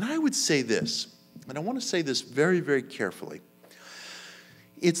 And I would say this, and I want to say this very, very carefully.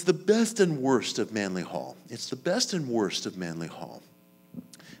 It's the best and worst of Manly Hall. It's the best and worst of Manly Hall.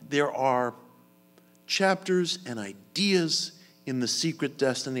 There are chapters and ideas in The Secret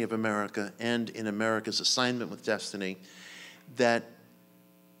Destiny of America and in America's Assignment with Destiny that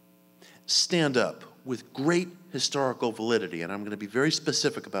stand up with great historical validity, and I'm going to be very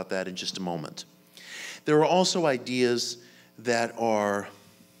specific about that in just a moment. There are also ideas that are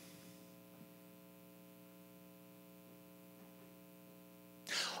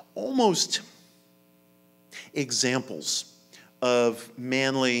almost examples of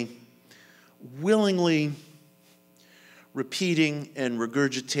Manly willingly repeating and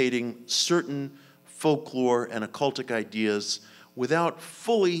regurgitating certain folklore and occultic ideas without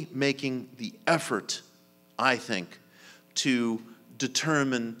fully making the effort, I think, to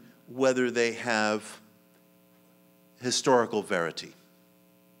determine whether they have historical verity.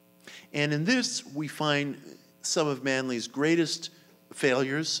 And in this, we find some of Manly's greatest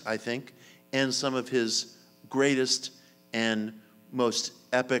failures, I think, and some of his greatest and most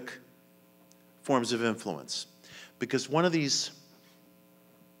epic forms of influence. Because one of these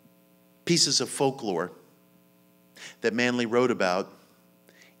pieces of folklore that Manly wrote about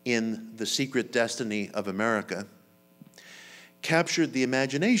in The Secret Destiny of America captured the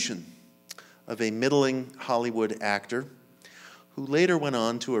imagination of a middling Hollywood actor who later went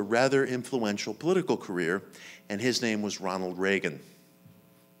on to a rather influential political career, and his name was Ronald Reagan.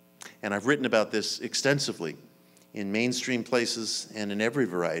 And I've written about this extensively in mainstream places and in every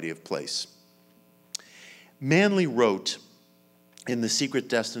variety of place. Manly wrote in The Secret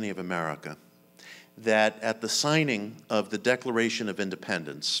Destiny of America that at the signing of the Declaration of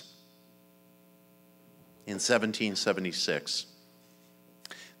Independence in 1776,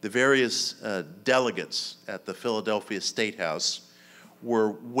 the various delegates at the Philadelphia State House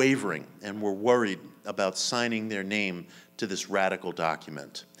were wavering and were worried about signing their name to this radical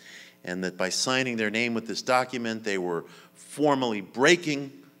document. And that by signing their name with this document, they were formally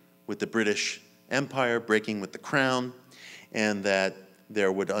breaking with the British Empire, breaking with the crown, and that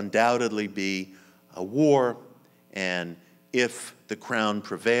there would undoubtedly be a war, and if the crown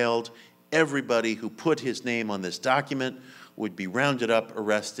prevailed, everybody who put his name on this document would be rounded up,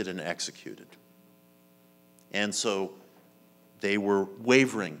 arrested, and executed. And so they were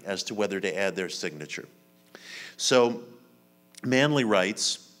wavering as to whether to add their signature. So Manly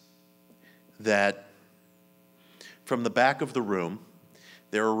writes that from the back of the room,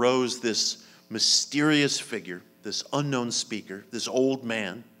 there arose this mysterious figure, this unknown speaker, this old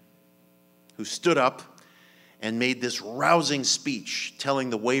man, who stood up and made this rousing speech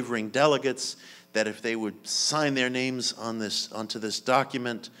telling the wavering delegates that if they would sign their names onto this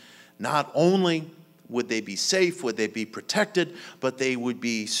document, not only would they be safe, would they be protected, but they would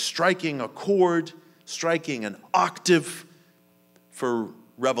be striking a chord, striking an octave for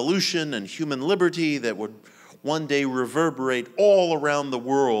revolution and human liberty that would one day reverberate all around the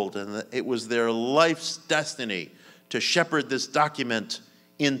world, and that it was their life's destiny to shepherd this document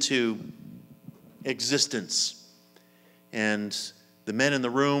into existence. And the men in the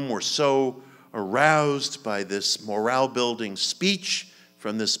room were so aroused by this morale-building speech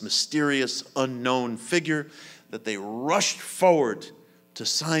from this mysterious unknown figure that they rushed forward to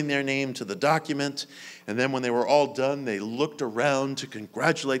sign their name to the document. And then when they were all done, they looked around to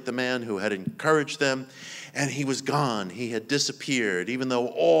congratulate the man who had encouraged them, and he was gone. He had disappeared, even though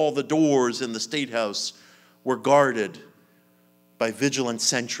all the doors in the State House were guarded by vigilant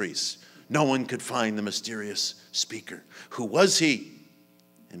sentries. No one could find the mysterious speaker. Who was he?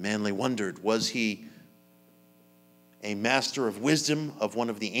 And Manly wondered, was he a master of wisdom of one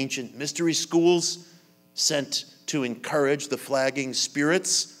of the ancient mystery schools sent to encourage the flagging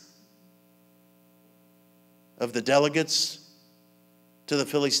spirits of the delegates to the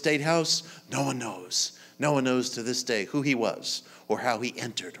Philly State House? No one knows. No one knows to this day who he was or how he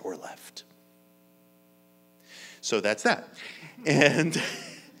entered or left. So that's that. And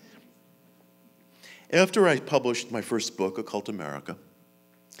after I published my first book, Occult America,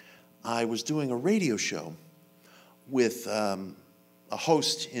 I was doing a radio show with a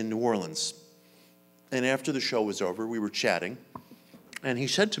host in New Orleans. And after the show was over, we were chatting, and he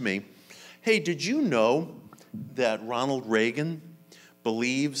said to me, "Hey, did you know that Ronald Reagan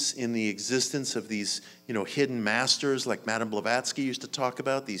believes in the existence of these, hidden masters like Madame Blavatsky used to talk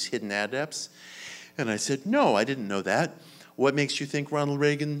about, these hidden adepts?" And I said, "No, I didn't know that. What makes you think Ronald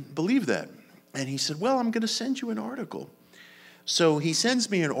Reagan believed that?" And he said, "Well, I'm going to send you an article." So he sends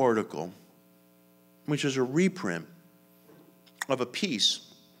me an article, which is a reprint of a piece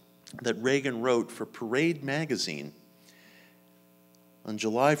that Reagan wrote for Parade magazine on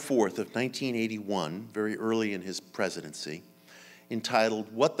July 4th of 1981, very early in his presidency,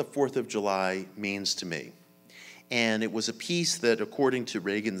 entitled "What the 4th of July Means to Me." And it was a piece that, according to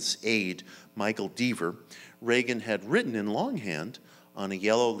Reagan's aide, Michael Deaver, Reagan had written in longhand on a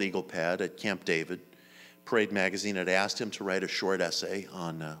yellow legal pad at Camp David. Parade magazine had asked him to write a short essay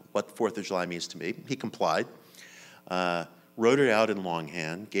on what the 4th of July means to me. He complied, wrote it out in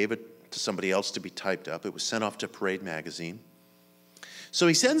longhand, gave it to somebody else to be typed up. It was sent off to Parade magazine. So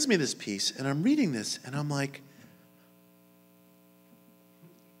he sends me this piece, and I'm reading this, and I'm like,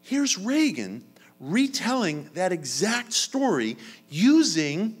 here's Reagan retelling that exact story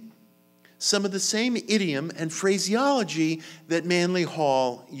using some of the same idiom and phraseology that Manly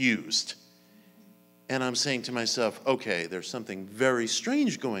Hall used. And I'm saying to myself, okay, there's something very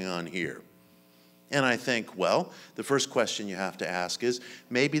strange going on here. And I think, well, the first question you have to ask is,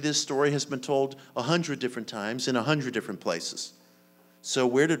 maybe this story has been told 100 different times in 100 different places. So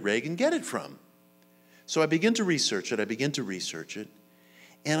where did Reagan get it from? So I begin to research it,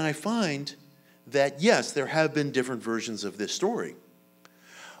 and I find that, yes, there have been different versions of this story.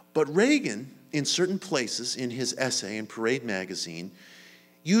 But Reagan, in certain places in his essay in Parade magazine,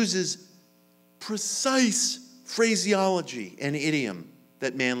 uses precise phraseology and idiom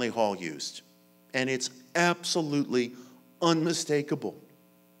that Manly Hall used. And it's absolutely unmistakable.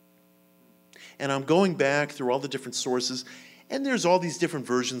 And I'm going back through all the different sources, and there's all these different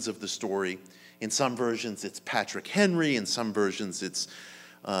versions of the story. In some versions, it's Patrick Henry. In some versions, it's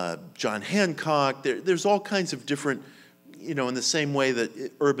John Hancock. There's all kinds of different, in the same way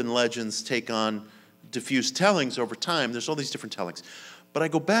that urban legends take on diffuse tellings over time, there's all these different tellings. But I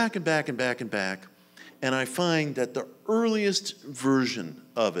go back and back and back and back, and I find that the earliest version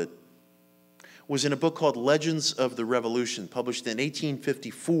of it was in a book called Legends of the Revolution, published in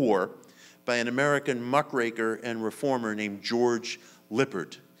 1854 by an American muckraker and reformer named George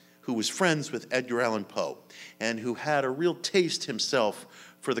Lippard, who was friends with Edgar Allan Poe, and who had a real taste himself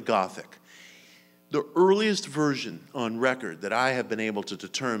for the Gothic. The earliest version on record that I have been able to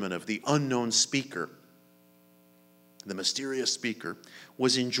determine of the unknown speaker, the mysterious speaker,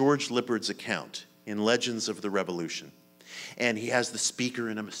 was in George Lippard's account in Legends of the Revolution. And he has the speaker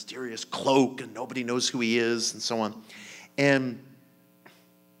in a mysterious cloak, and nobody knows who he is, and so on. And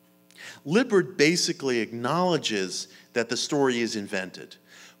Lippard basically acknowledges that the story is invented.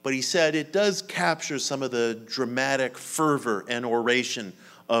 But he said it does capture some of the dramatic fervor and oration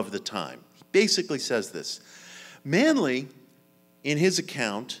of the time. He basically says this. Manly, in his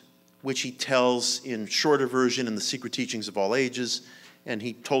account, which he tells in shorter version in The Secret Teachings of All Ages, and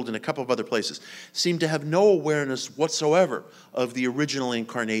he told in a couple of other places, seemed to have no awareness whatsoever of the original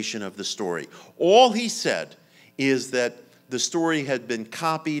incarnation of the story. All he said is that the story had been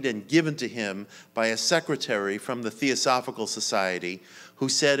copied and given to him by a secretary from the Theosophical Society who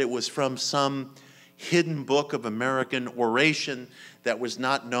said it was from some hidden book of American oration that was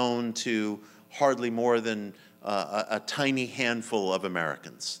not known to hardly more than a tiny handful of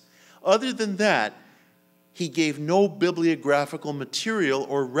Americans. Other than that, he gave no bibliographical material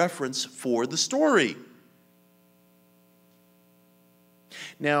or reference for the story.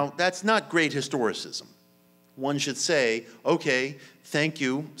 Now, that's not great historicism. One should say, okay, thank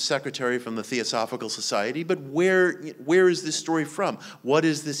you, Secretary from the Theosophical Society, but where is this story from? What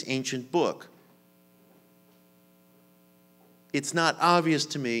is this ancient book? It's not obvious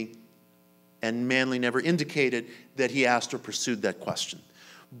to me, and Manly never indicated that he asked or pursued that question.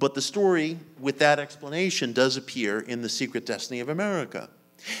 But the story, with that explanation, does appear in The Secret Destiny of America.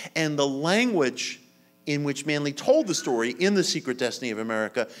 And the language in which Manly told the story in The Secret Destiny of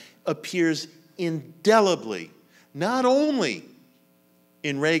America appears indelibly, not only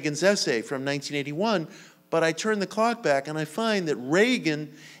in Reagan's essay from 1981, but I turn the clock back and I find that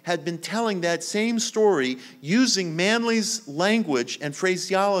Reagan had been telling that same story using Manly's language and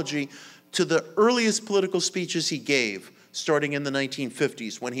phraseology to the earliest political speeches he gave, starting in the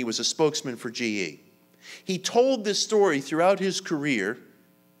 1950s when he was a spokesman for GE. He told this story throughout his career,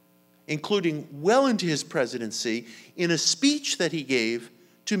 including well into his presidency, in a speech that he gave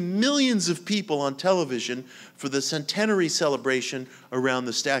to millions of people on television for the centenary celebration around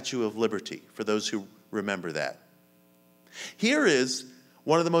the Statue of Liberty, for those who remember that. Here is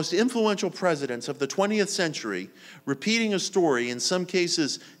one of the most influential presidents of the 20th century repeating a story, in some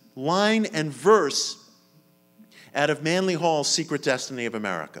cases line and verse, out of Manly Hall's Secret Destiny of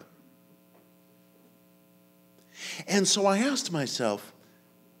America. And so I asked myself,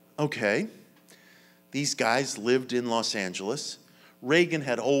 okay, these guys lived in Los Angeles. Reagan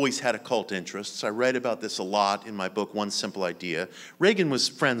had always had occult interests. I write about this a lot in my book, One Simple Idea. Reagan was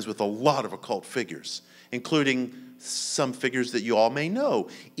friends with a lot of occult figures, including some figures that you all may know.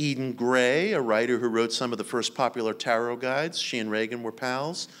 Eden Gray, a writer who wrote some of the first popular tarot guides. She and Reagan were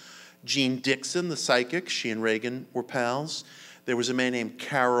pals. Jean Dixon, the psychic, she and Reagan were pals. There was a man named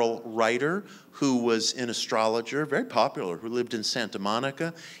Carol Reiter, who was an astrologer, very popular, who lived in Santa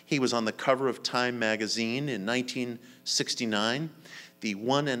Monica. He was on the cover of Time magazine in 1969, the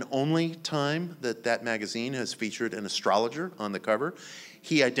one and only time that that magazine has featured an astrologer on the cover.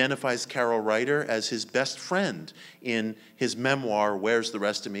 He identifies Carol Reiter as his best friend in his memoir, Where's the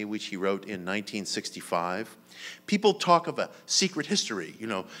Rest of Me, which he wrote in 1965. People talk of a secret history.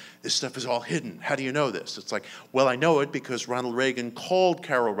 This stuff is all hidden. How do you know this? It's like, well, I know it because Ronald Reagan called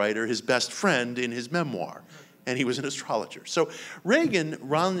Carol Reiter his best friend in his memoir, and he was an astrologer. So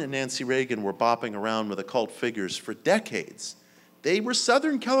Ron and Nancy Reagan were bopping around with occult figures for decades. They were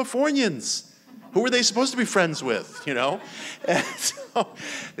Southern Californians. Who were they supposed to be friends with, And so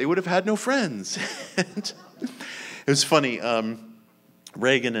they would have had no friends. And it was funny.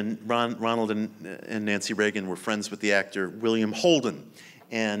 Reagan and Ronald and Nancy Reagan were friends with the actor William Holden,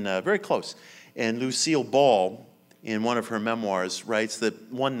 and very close. And Lucille Ball, in one of her memoirs, writes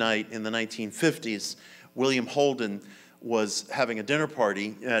that one night in the 1950s, William Holden was having a dinner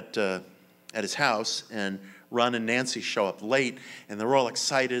party at at his house, and Ron and Nancy show up late, and they're all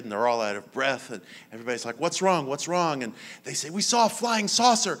excited, and they're all out of breath, and everybody's like, what's wrong, what's wrong? And they say, we saw a flying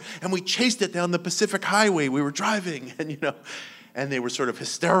saucer, and we chased it down the Pacific Highway we were driving, and they were sort of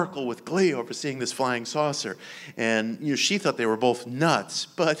hysterical with glee over seeing this flying saucer. And she thought they were both nuts,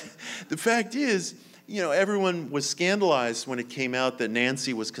 but the fact is, everyone was scandalized when it came out that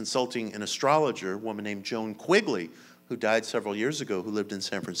Nancy was consulting an astrologer, a woman named Joan Quigley, who died several years ago, who lived in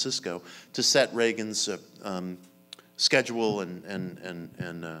San Francisco, to set Reagan's schedule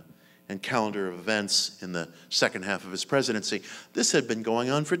and calendar of events in the second half of his presidency. This had been going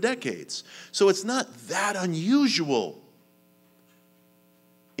on for decades. So it's not that unusual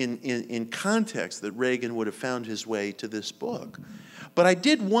in context that Reagan would have found his way to this book. But I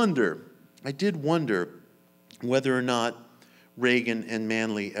did wonder whether or not Reagan and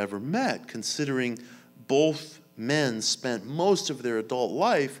Manly ever met, considering both men spent most of their adult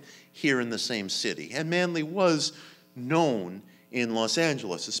life here in the same city. And Manly was known in Los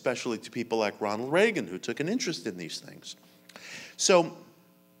Angeles, especially to people like Ronald Reagan, who took an interest in these things. So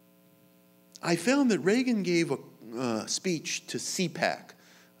I found that Reagan gave a speech to CPAC,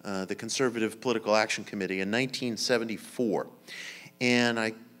 the Conservative Political Action Committee, in 1974. And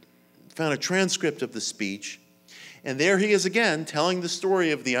I found a transcript of the speech, and there he is again telling the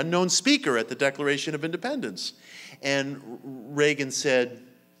story of the unknown speaker at the Declaration of Independence. And Reagan said,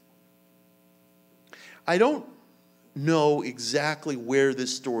 I don't know exactly where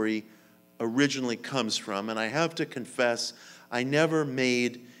this story originally comes from, and I have to confess, I never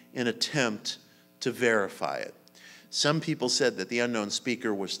made an attempt to verify it. Some people said that the unknown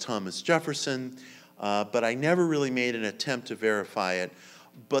speaker was Thomas Jefferson, but I never really made an attempt to verify it.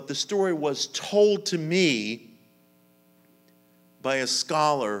 But the story was told to me by a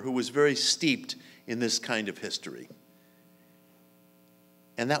scholar who was very steeped in this kind of history.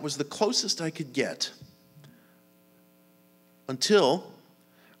 And that was the closest I could get until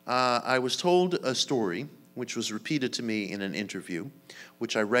I was told a story which was repeated to me in an interview,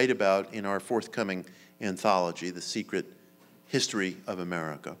 which I write about in our forthcoming anthology, The Secret History of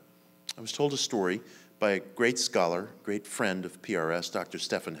America. I was told a story by a great scholar, great friend of PRS, Dr.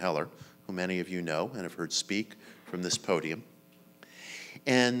 Stephan Heller, who many of you know and have heard speak from this podium.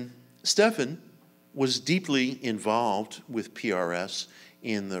 And Stephan was deeply involved with PRS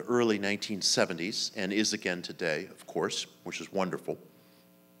in the early 1970s, and is again today, of course, which is wonderful.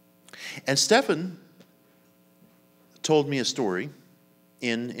 And Stephan told me a story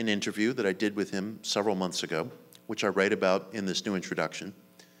in an interview that I did with him several months ago, which I write about in this new introduction.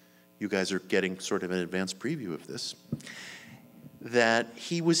 You guys are getting sort of an advanced preview of this. That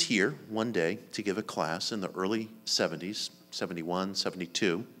he was here one day to give a class in the early 70s, 71,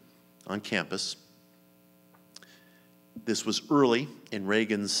 72, on campus. This was early in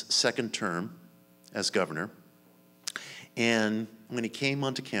Reagan's second term as governor. And when he came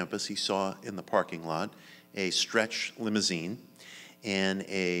onto campus, he saw in the parking lot a stretch limousine and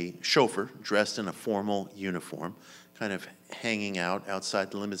a chauffeur dressed in a formal uniform, kind of hanging out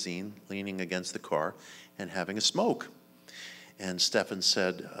outside the limousine, leaning against the car, and having a smoke. And Stephan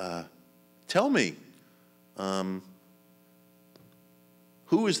said, tell me,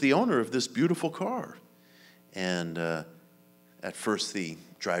 who is the owner of this beautiful car? And at first the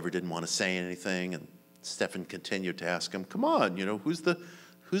driver didn't want to say anything, and Stephan continued to ask him, come on, who's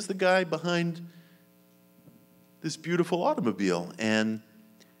the guy behind this beautiful automobile? And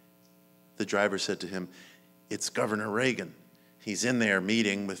the driver said to him, it's Governor Reagan. He's in there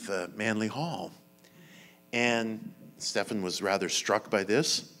meeting with Manly Hall. And Stephan was rather struck by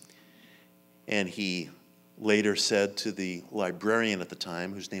this, and he later said to the librarian at the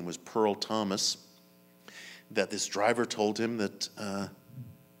time, whose name was Pearl Thomas, that this driver told him that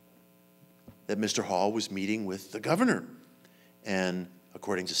Mr. Hall was meeting with the governor. And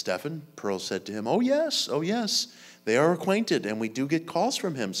according to Stephan, Pearl said to him, oh yes, they are acquainted, and we do get calls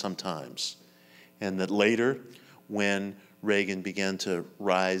from him sometimes. And that later, when Reagan began to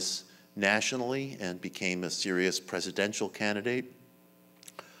rise nationally and became a serious presidential candidate,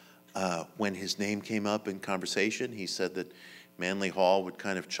 when his name came up in conversation, he said that Manly Hall would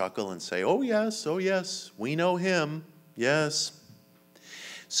kind of chuckle and say, oh yes, we know him, yes.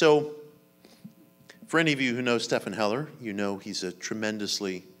 So, for any of you who know Stephan Heller, you know he's a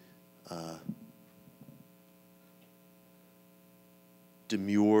tremendously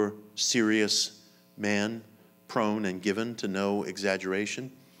demure, serious man, prone and given to no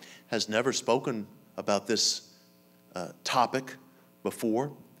exaggeration, has never spoken about this topic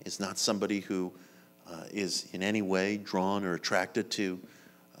before, is not somebody who is in any way drawn or attracted to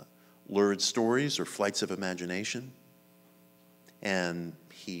lurid stories or flights of imagination. And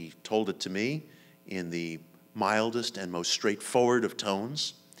He told it to me in the mildest and most straightforward of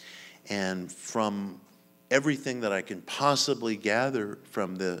tones. And from everything that I can possibly gather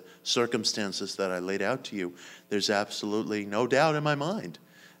from the circumstances that I laid out to you, there's absolutely no doubt in my mind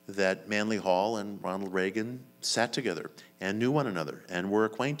that Manly Hall and Ronald Reagan sat together and knew one another and were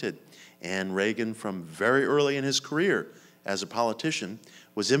acquainted. And Reagan, from very early in his career as a politician,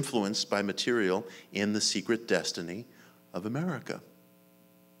 was influenced by material in The Secret Destiny of America.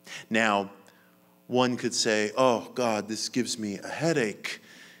 Now, one could say, oh, God, this gives me a headache.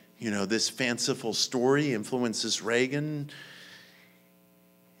 You know, this fanciful story influences Reagan,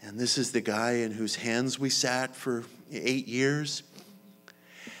 and this is the guy in whose hands we sat for 8 years.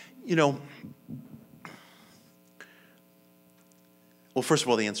 You know, well, first of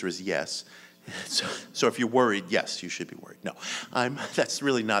all, the answer is yes. So if you're worried, yes, you should be worried. No, that's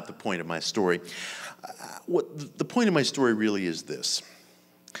really not the point of my story. The point of my story really is this,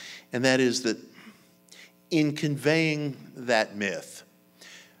 and that is that in conveying that myth,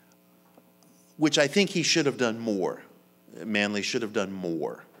 which I think he should have done more, Manly should have done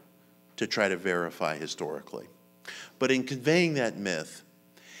more to try to verify historically. But in conveying that myth,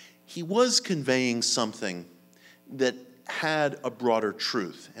 he was conveying something that had a broader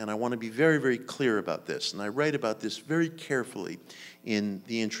truth. And I want to be very, very clear about this. And I write about this very carefully in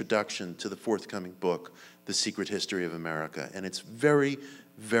the introduction to the forthcoming book, The Secret History of America. And it's very,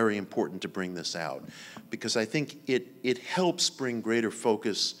 very important to bring this out, because I think it helps bring greater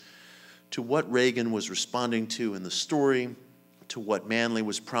focus to what Reagan was responding to in the story, to what Manly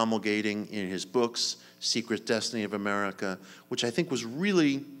was promulgating in his books, Secret Destiny of America, which I think was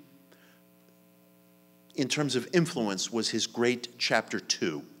really, in terms of influence, was his great chapter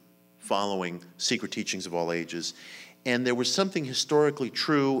 2, following Secret Teachings of All Ages. And there was something historically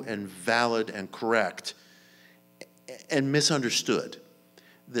true and valid and correct and misunderstood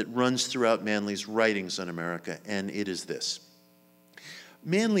that runs throughout Manly's writings on America, and it is this.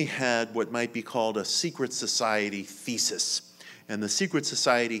 Manly had what might be called a secret society thesis. And the secret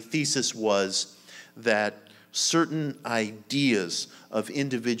society thesis was that certain ideas of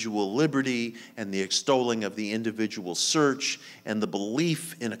individual liberty and the extolling of the individual search and the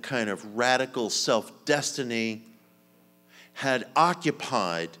belief in a kind of radical self-destiny had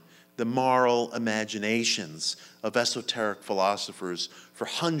occupied the moral imaginations of esoteric philosophers for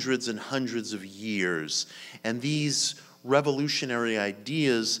hundreds and hundreds of years. And these revolutionary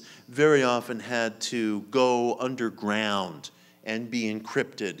ideas very often had to go underground and be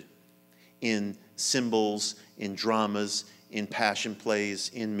encrypted in symbols, in dramas, in passion plays,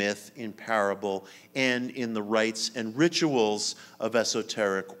 in myth, in parable, and in the rites and rituals of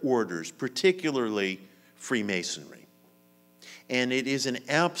esoteric orders, particularly Freemasonry. And it is an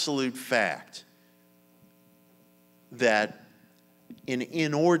absolute fact that an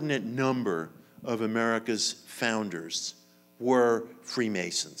inordinate number of America's founders were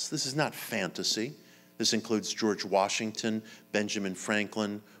Freemasons. This is not fantasy. This includes George Washington, Benjamin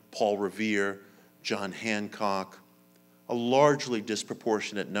Franklin, Paul Revere, John Hancock, a largely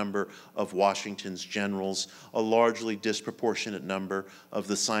disproportionate number of Washington's generals, a largely disproportionate number of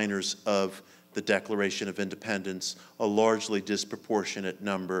the signers of the Declaration of Independence, a largely disproportionate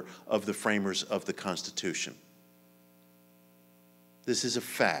number of the framers of the Constitution. This is a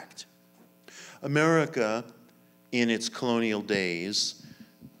fact. America, in its colonial days,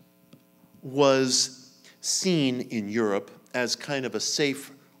 was seen in Europe as kind of a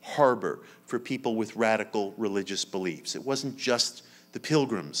safe harbor for people with radical religious beliefs. It wasn't just the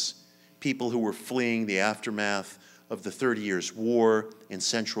Pilgrims, people who were fleeing the aftermath of the 30 Years' War in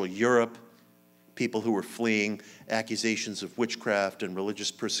Central Europe, people who were fleeing accusations of witchcraft and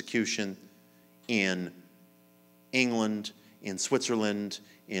religious persecution in England, in Switzerland,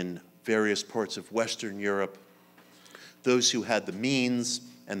 in various parts of Western Europe. Those who had the means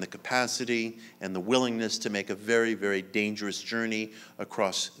and the capacity and the willingness to make a very, very dangerous journey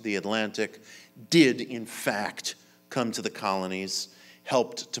across the Atlantic did, in fact, come to the colonies,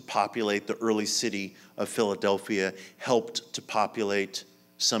 helped to populate the early city of Philadelphia, helped to populate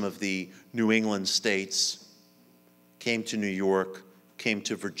some of the New England states, came to New York, came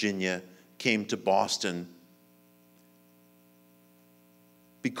to Virginia, came to Boston,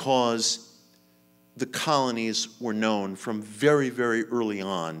 because the colonies were known from very, very early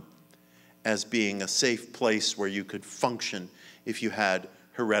on as being a safe place where you could function if you had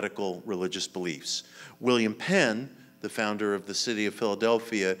heretical religious beliefs. William Penn, the founder of the city of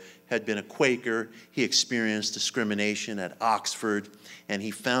Philadelphia, had been a Quaker. He experienced discrimination at Oxford, and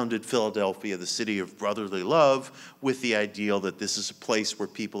he founded Philadelphia, the city of brotherly love, with the ideal that this is a place where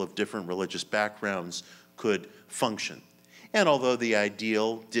people of different religious backgrounds could function. And although the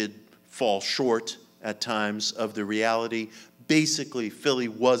ideal did fall short at times of the reality, basically Philly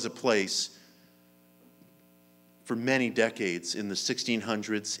was a place for many decades in the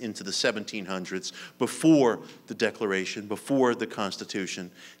 1600s into the 1700s, before the Declaration, before the Constitution,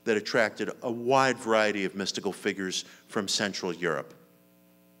 that attracted a wide variety of mystical figures from Central Europe.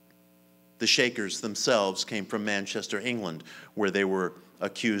 The Shakers themselves came from Manchester, England, where they were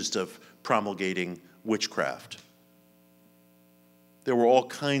accused of promulgating witchcraft. There were all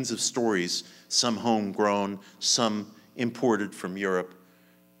kinds of stories, some homegrown, some imported from Europe,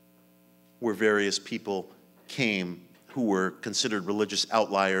 where various people came who were considered religious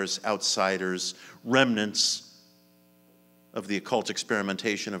outliers, outsiders, remnants of the occult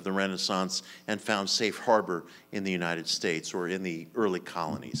experimentation of the Renaissance, and found safe harbor in the United States or in the early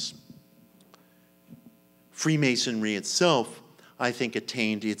colonies. Freemasonry itself, I think,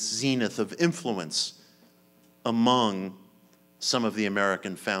 attained its zenith of influence among some of the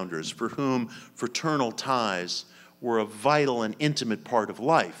American founders, for whom fraternal ties were a vital and intimate part of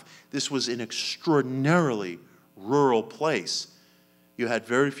life. This was an extraordinarily rural place. You had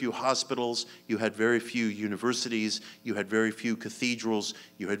very few hospitals, you had very few universities, you had very few cathedrals,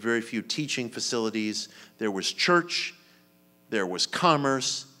 you had very few teaching facilities. There was church, there was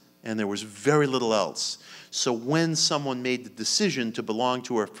commerce, and there was very little else. So when someone made the decision to belong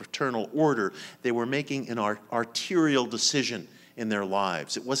to a fraternal order, they were making an arterial decision in their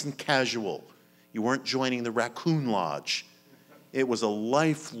lives. It wasn't casual. You weren't joining the Raccoon Lodge. It was a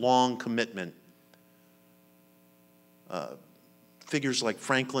lifelong commitment. Figures like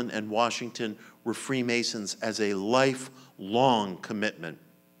Franklin and Washington were Freemasons as a lifelong commitment.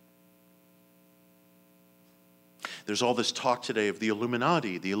 There's all this talk today of the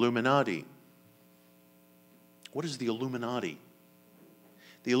Illuminati, the Illuminati. What is the Illuminati?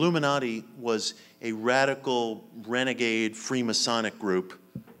 The Illuminati was a radical, renegade Freemasonic group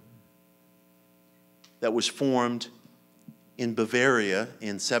that was formed in Bavaria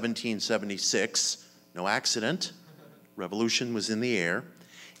in 1776. No accident. Revolution was in the air.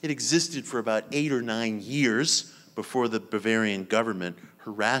 It existed for about 8 or 9 years before the Bavarian government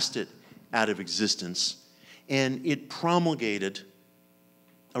harassed it out of existence. And it promulgated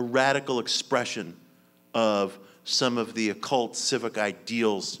a radical expression of some of the occult civic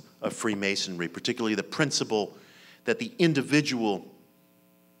ideals of Freemasonry, particularly the principle that the individual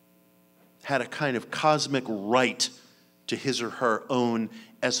had a kind of cosmic right to his or her own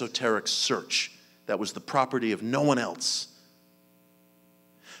esoteric search that was the property of no one else.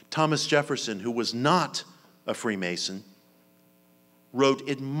 Thomas Jefferson, who was not a Freemason, wrote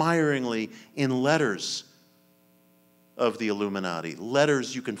admiringly in letters of the Illuminati,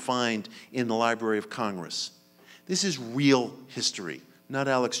 letters you can find in the Library of Congress. This is real history, not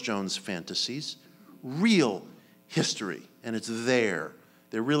Alex Jones fantasies. Real history, and it's there.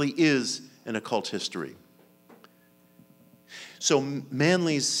 There really is an occult history. So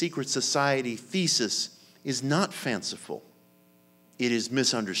Manly's secret society thesis is not fanciful. It is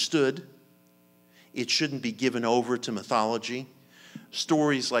misunderstood. It shouldn't be given over to mythology.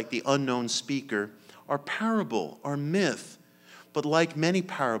 Stories like the unknown speaker are parable, are myth. But like many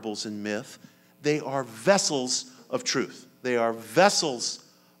parables and myth, they are vessels of truth. They are vessels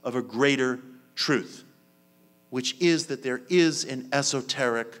of a greater truth, which is that there is an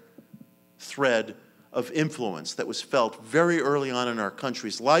esoteric thread of influence that was felt very early on in our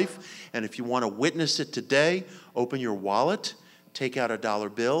country's life. And if you want to witness it today, open your wallet, take out a dollar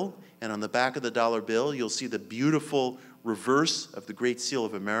bill, and on the back of the dollar bill, you'll see the beautiful reverse of the Great Seal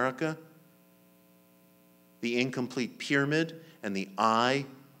of America, the incomplete pyramid, and the eye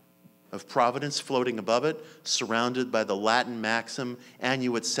of Providence floating above it, surrounded by the Latin maxim,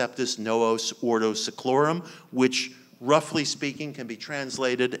 annuit septis noos ordo seclorum, which, roughly speaking, can be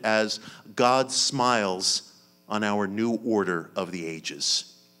translated as God smiles on our new order of the ages.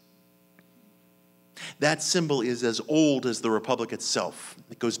 That symbol is as old as the Republic itself.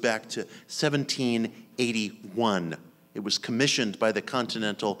 It goes back to 1781. It was commissioned by the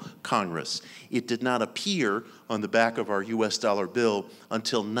Continental Congress. It did not appear on the back of our US dollar bill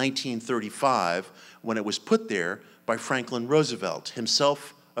until 1935, when it was put there by Franklin Roosevelt,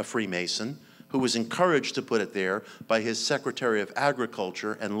 himself a Freemason, who was encouraged to put it there by his Secretary of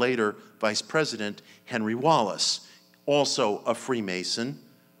Agriculture and later Vice President Henry Wallace, also a Freemason,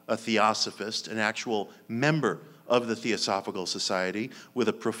 a theosophist, an actual member of the Theosophical Society with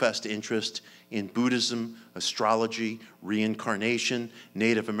a professed interest in Buddhism, astrology, reincarnation,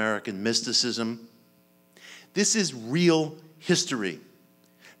 Native American mysticism. This is real history.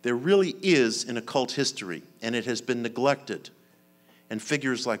 There really is an occult history, and it has been neglected. And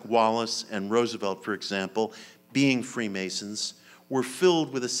figures like Wallace and Roosevelt, for example, being Freemasons, were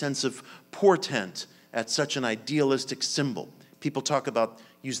filled with a sense of portent at such an idealistic symbol. People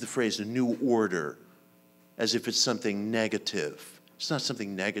use the phrase a new order, as if it's something negative. It's not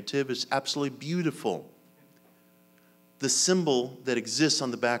something negative, it's absolutely beautiful. The symbol that exists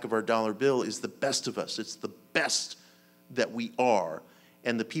on the back of our dollar bill is the best of us. It's the best that we are.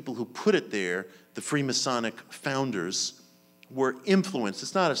 And the people who put it there, the Freemasonic founders, were influenced.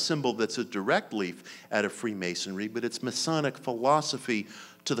 It's not a symbol that's a direct leaf out of Freemasonry, but it's Masonic philosophy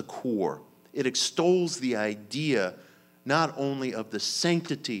to the core. It extols the idea not only of the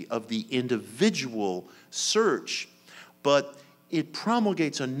sanctity of the individual search, but it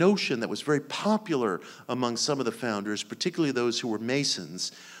promulgates a notion that was very popular among some of the founders, particularly those who were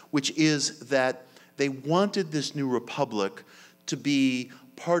Masons, which is that they wanted this new republic to be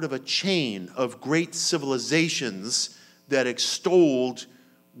part of a chain of great civilizations that extolled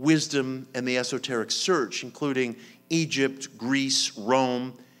wisdom and the esoteric search, including Egypt, Greece,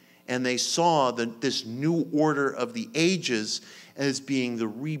 Rome, and they saw this new order of the ages as being the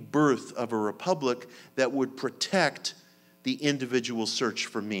rebirth of a republic that would protect the individual search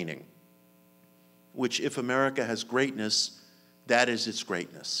for meaning, which, if America has greatness, that is its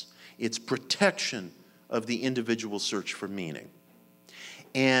greatness. It's protection of the individual search for meaning.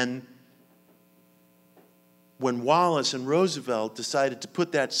 And when Wallace and Roosevelt decided to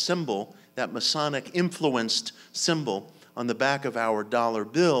put that symbol, that Masonic-influenced symbol, on the back of our dollar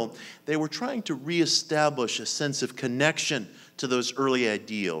bill, they were trying to reestablish a sense of connection to those early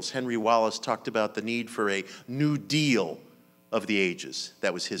ideals. Henry Wallace talked about the need for a new deal of the ages.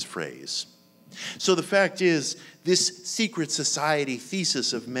 That was his phrase. So the fact is, this secret society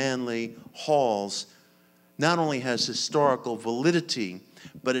thesis of Manly Hall's not only has historical validity,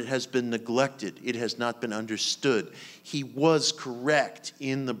 but it has been neglected. It has not been understood. He was correct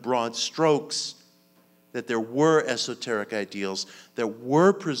in the broad strokes that there were esoteric ideals that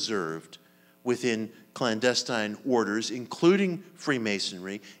were preserved within clandestine orders, including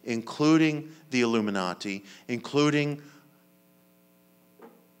Freemasonry, including the Illuminati, including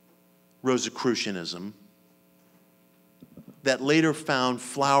Rosicrucianism, that later found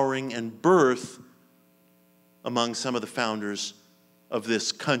flowering and birth among some of the founders of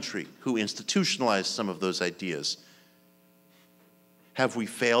this country who institutionalized some of those ideas. Have we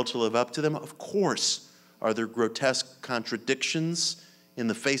failed to live up to them? Of course. Are there grotesque contradictions in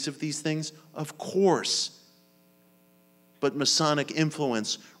the face of these things? Of course. But Masonic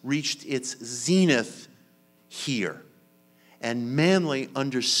influence reached its zenith here. And Manly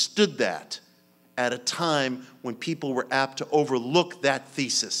understood that at a time when people were apt to overlook that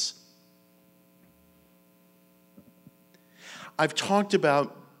thesis. I've talked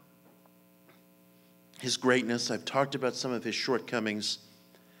about his greatness. I've talked about some of his shortcomings.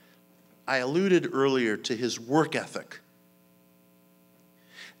 I alluded earlier to his work ethic.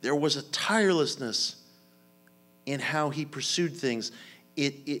 There was a tirelessness in how he pursued things.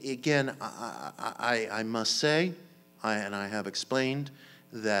 Again, I must say, and I have explained,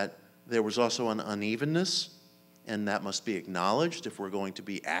 that there was also an unevenness, and that must be acknowledged if we're going to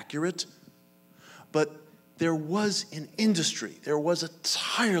be accurate. But there was an industry, there was a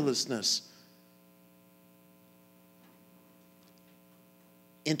tirelessness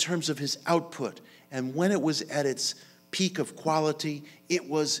in terms of his output. And when it was at its peak of quality, it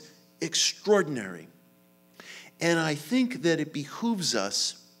was extraordinary. And I think that it behooves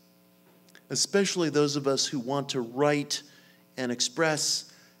us, especially those of us who want to write and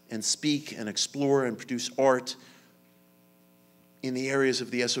express and speak and explore and produce art in the areas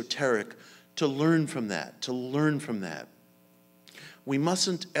of the esoteric, to learn from that, We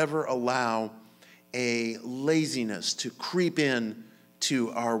mustn't ever allow a laziness to creep in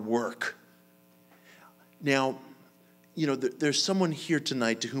to our work. Now, there's someone here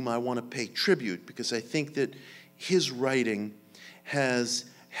tonight to whom I want to pay tribute, because I think that his writing has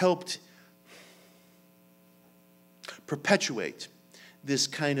helped perpetuate this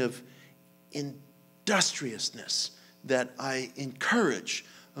kind of industriousness that I encourage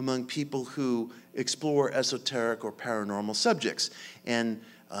among people who explore esoteric or paranormal subjects. And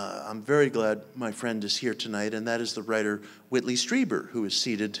I'm very glad my friend is here tonight, and that is the writer Whitley Strieber, who is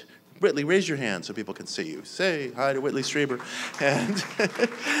seated. Whitley, raise your hand so people can see you. Say hi to Whitley Strieber. And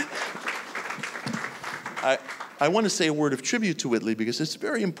I want to say a word of tribute to Whitley, because it's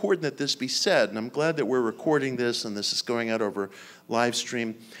very important that this be said, and I'm glad that we're recording this and this is going out over live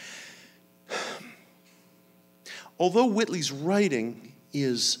stream. Although Whitley's writing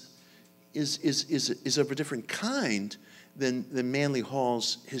is of a different kind than Manly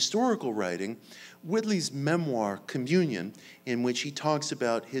Hall's historical writing, Whitley's memoir, Communion, in which he talks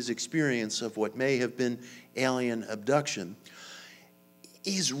about his experience of what may have been alien abduction,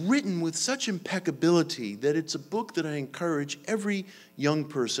 is written with such impeccability that it's a book that I encourage every young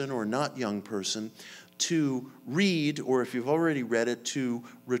person or not young person to read, or if you've already read it, to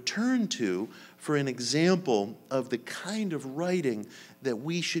return to for an example of the kind of writing that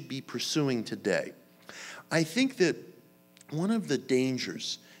we should be pursuing today. I think that one of the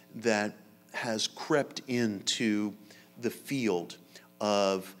dangers that has crept into the field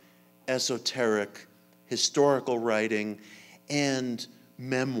of esoteric historical writing and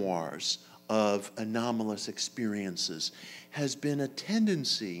memoirs of anomalous experiences has been a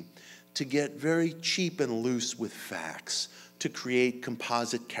tendency to get very cheap and loose with facts, to create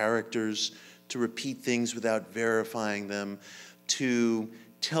composite characters, to repeat things without verifying them, to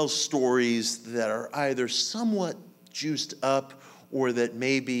tell stories that are either somewhat juiced up or that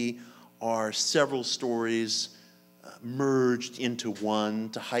maybe are several stories merged into one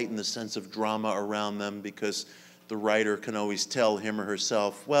to heighten the sense of drama around them, because the writer can always tell him or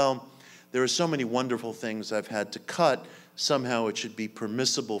herself, well, there are so many wonderful things I've had to cut, somehow it should be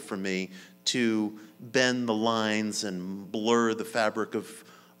permissible for me to bend the lines and blur the fabric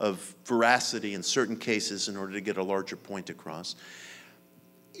of veracity in certain cases in order to get a larger point across.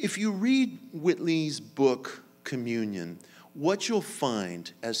 If you read Whitley's book, Communion, what you'll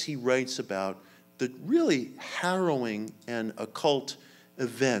find as he writes about the really harrowing and occult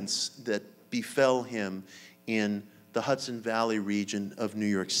events that befell him in the Hudson Valley region of New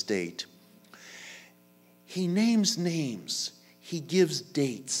York State, he names names, he gives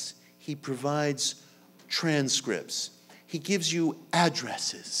dates, he provides transcripts, he gives you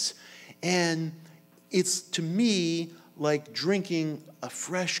addresses, and it's, to me, like drinking a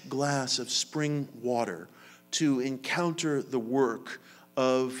fresh glass of spring water to encounter the work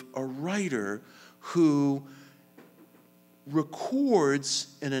of a writer who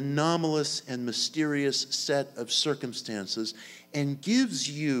records an anomalous and mysterious set of circumstances and gives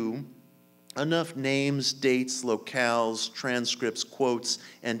you enough names, dates, locales, transcripts, quotes,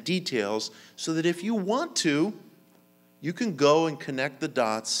 and details so that if you want to, you can go and connect the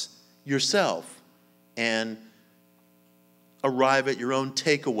dots yourself and arrive at your own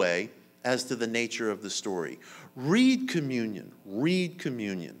takeaway as to the nature of the story. Read Communion,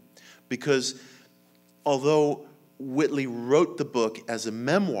 because although Whitley wrote the book as a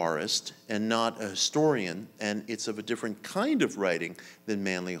memoirist and not a historian, and it's of a different kind of writing than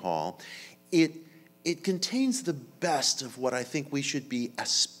Manly Hall, it contains the best of what I think we should be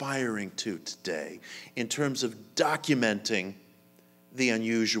aspiring to today in terms of documenting the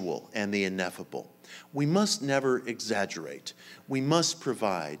unusual and the ineffable. We must never exaggerate. We must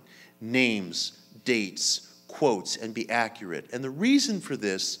provide names, dates, quotes, and be accurate. And the reason for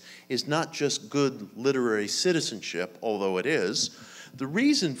this is not just good literary citizenship, although it is. The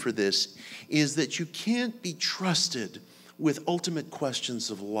reason for this is that you can't be trusted with ultimate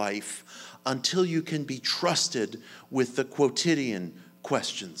questions of life until you can be trusted with the quotidian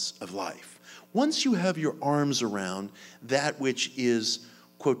questions of life. Once you have your arms around that which is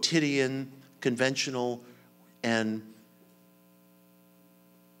quotidian, conventional, and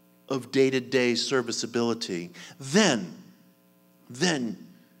of day-to-day serviceability, then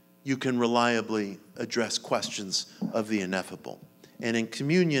you can reliably address questions of the ineffable. And in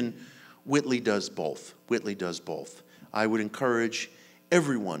Communion, Whitley does both. I would encourage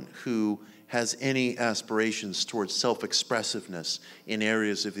everyone who has any aspirations towards self-expressiveness in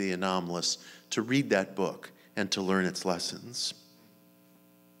areas of the anomalous to read that book and to learn its lessons.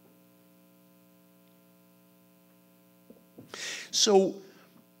 So,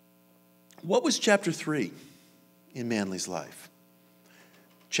 what was chapter 3 in Manly's life?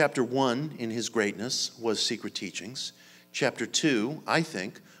 Chapter 1, in his greatness, was Secret Teachings. Chapter 2, I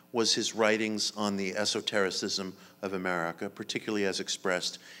think, was his writings on the esotericism of America, particularly as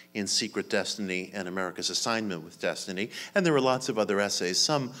expressed in Secret Destiny and America's Assignment with Destiny. And there were lots of other essays,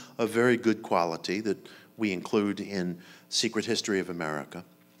 some of very good quality that we include in Secret History of America.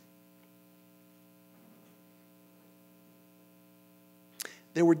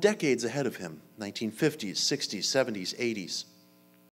 There were decades ahead of him, 1950s, 60s, 70s, 80s.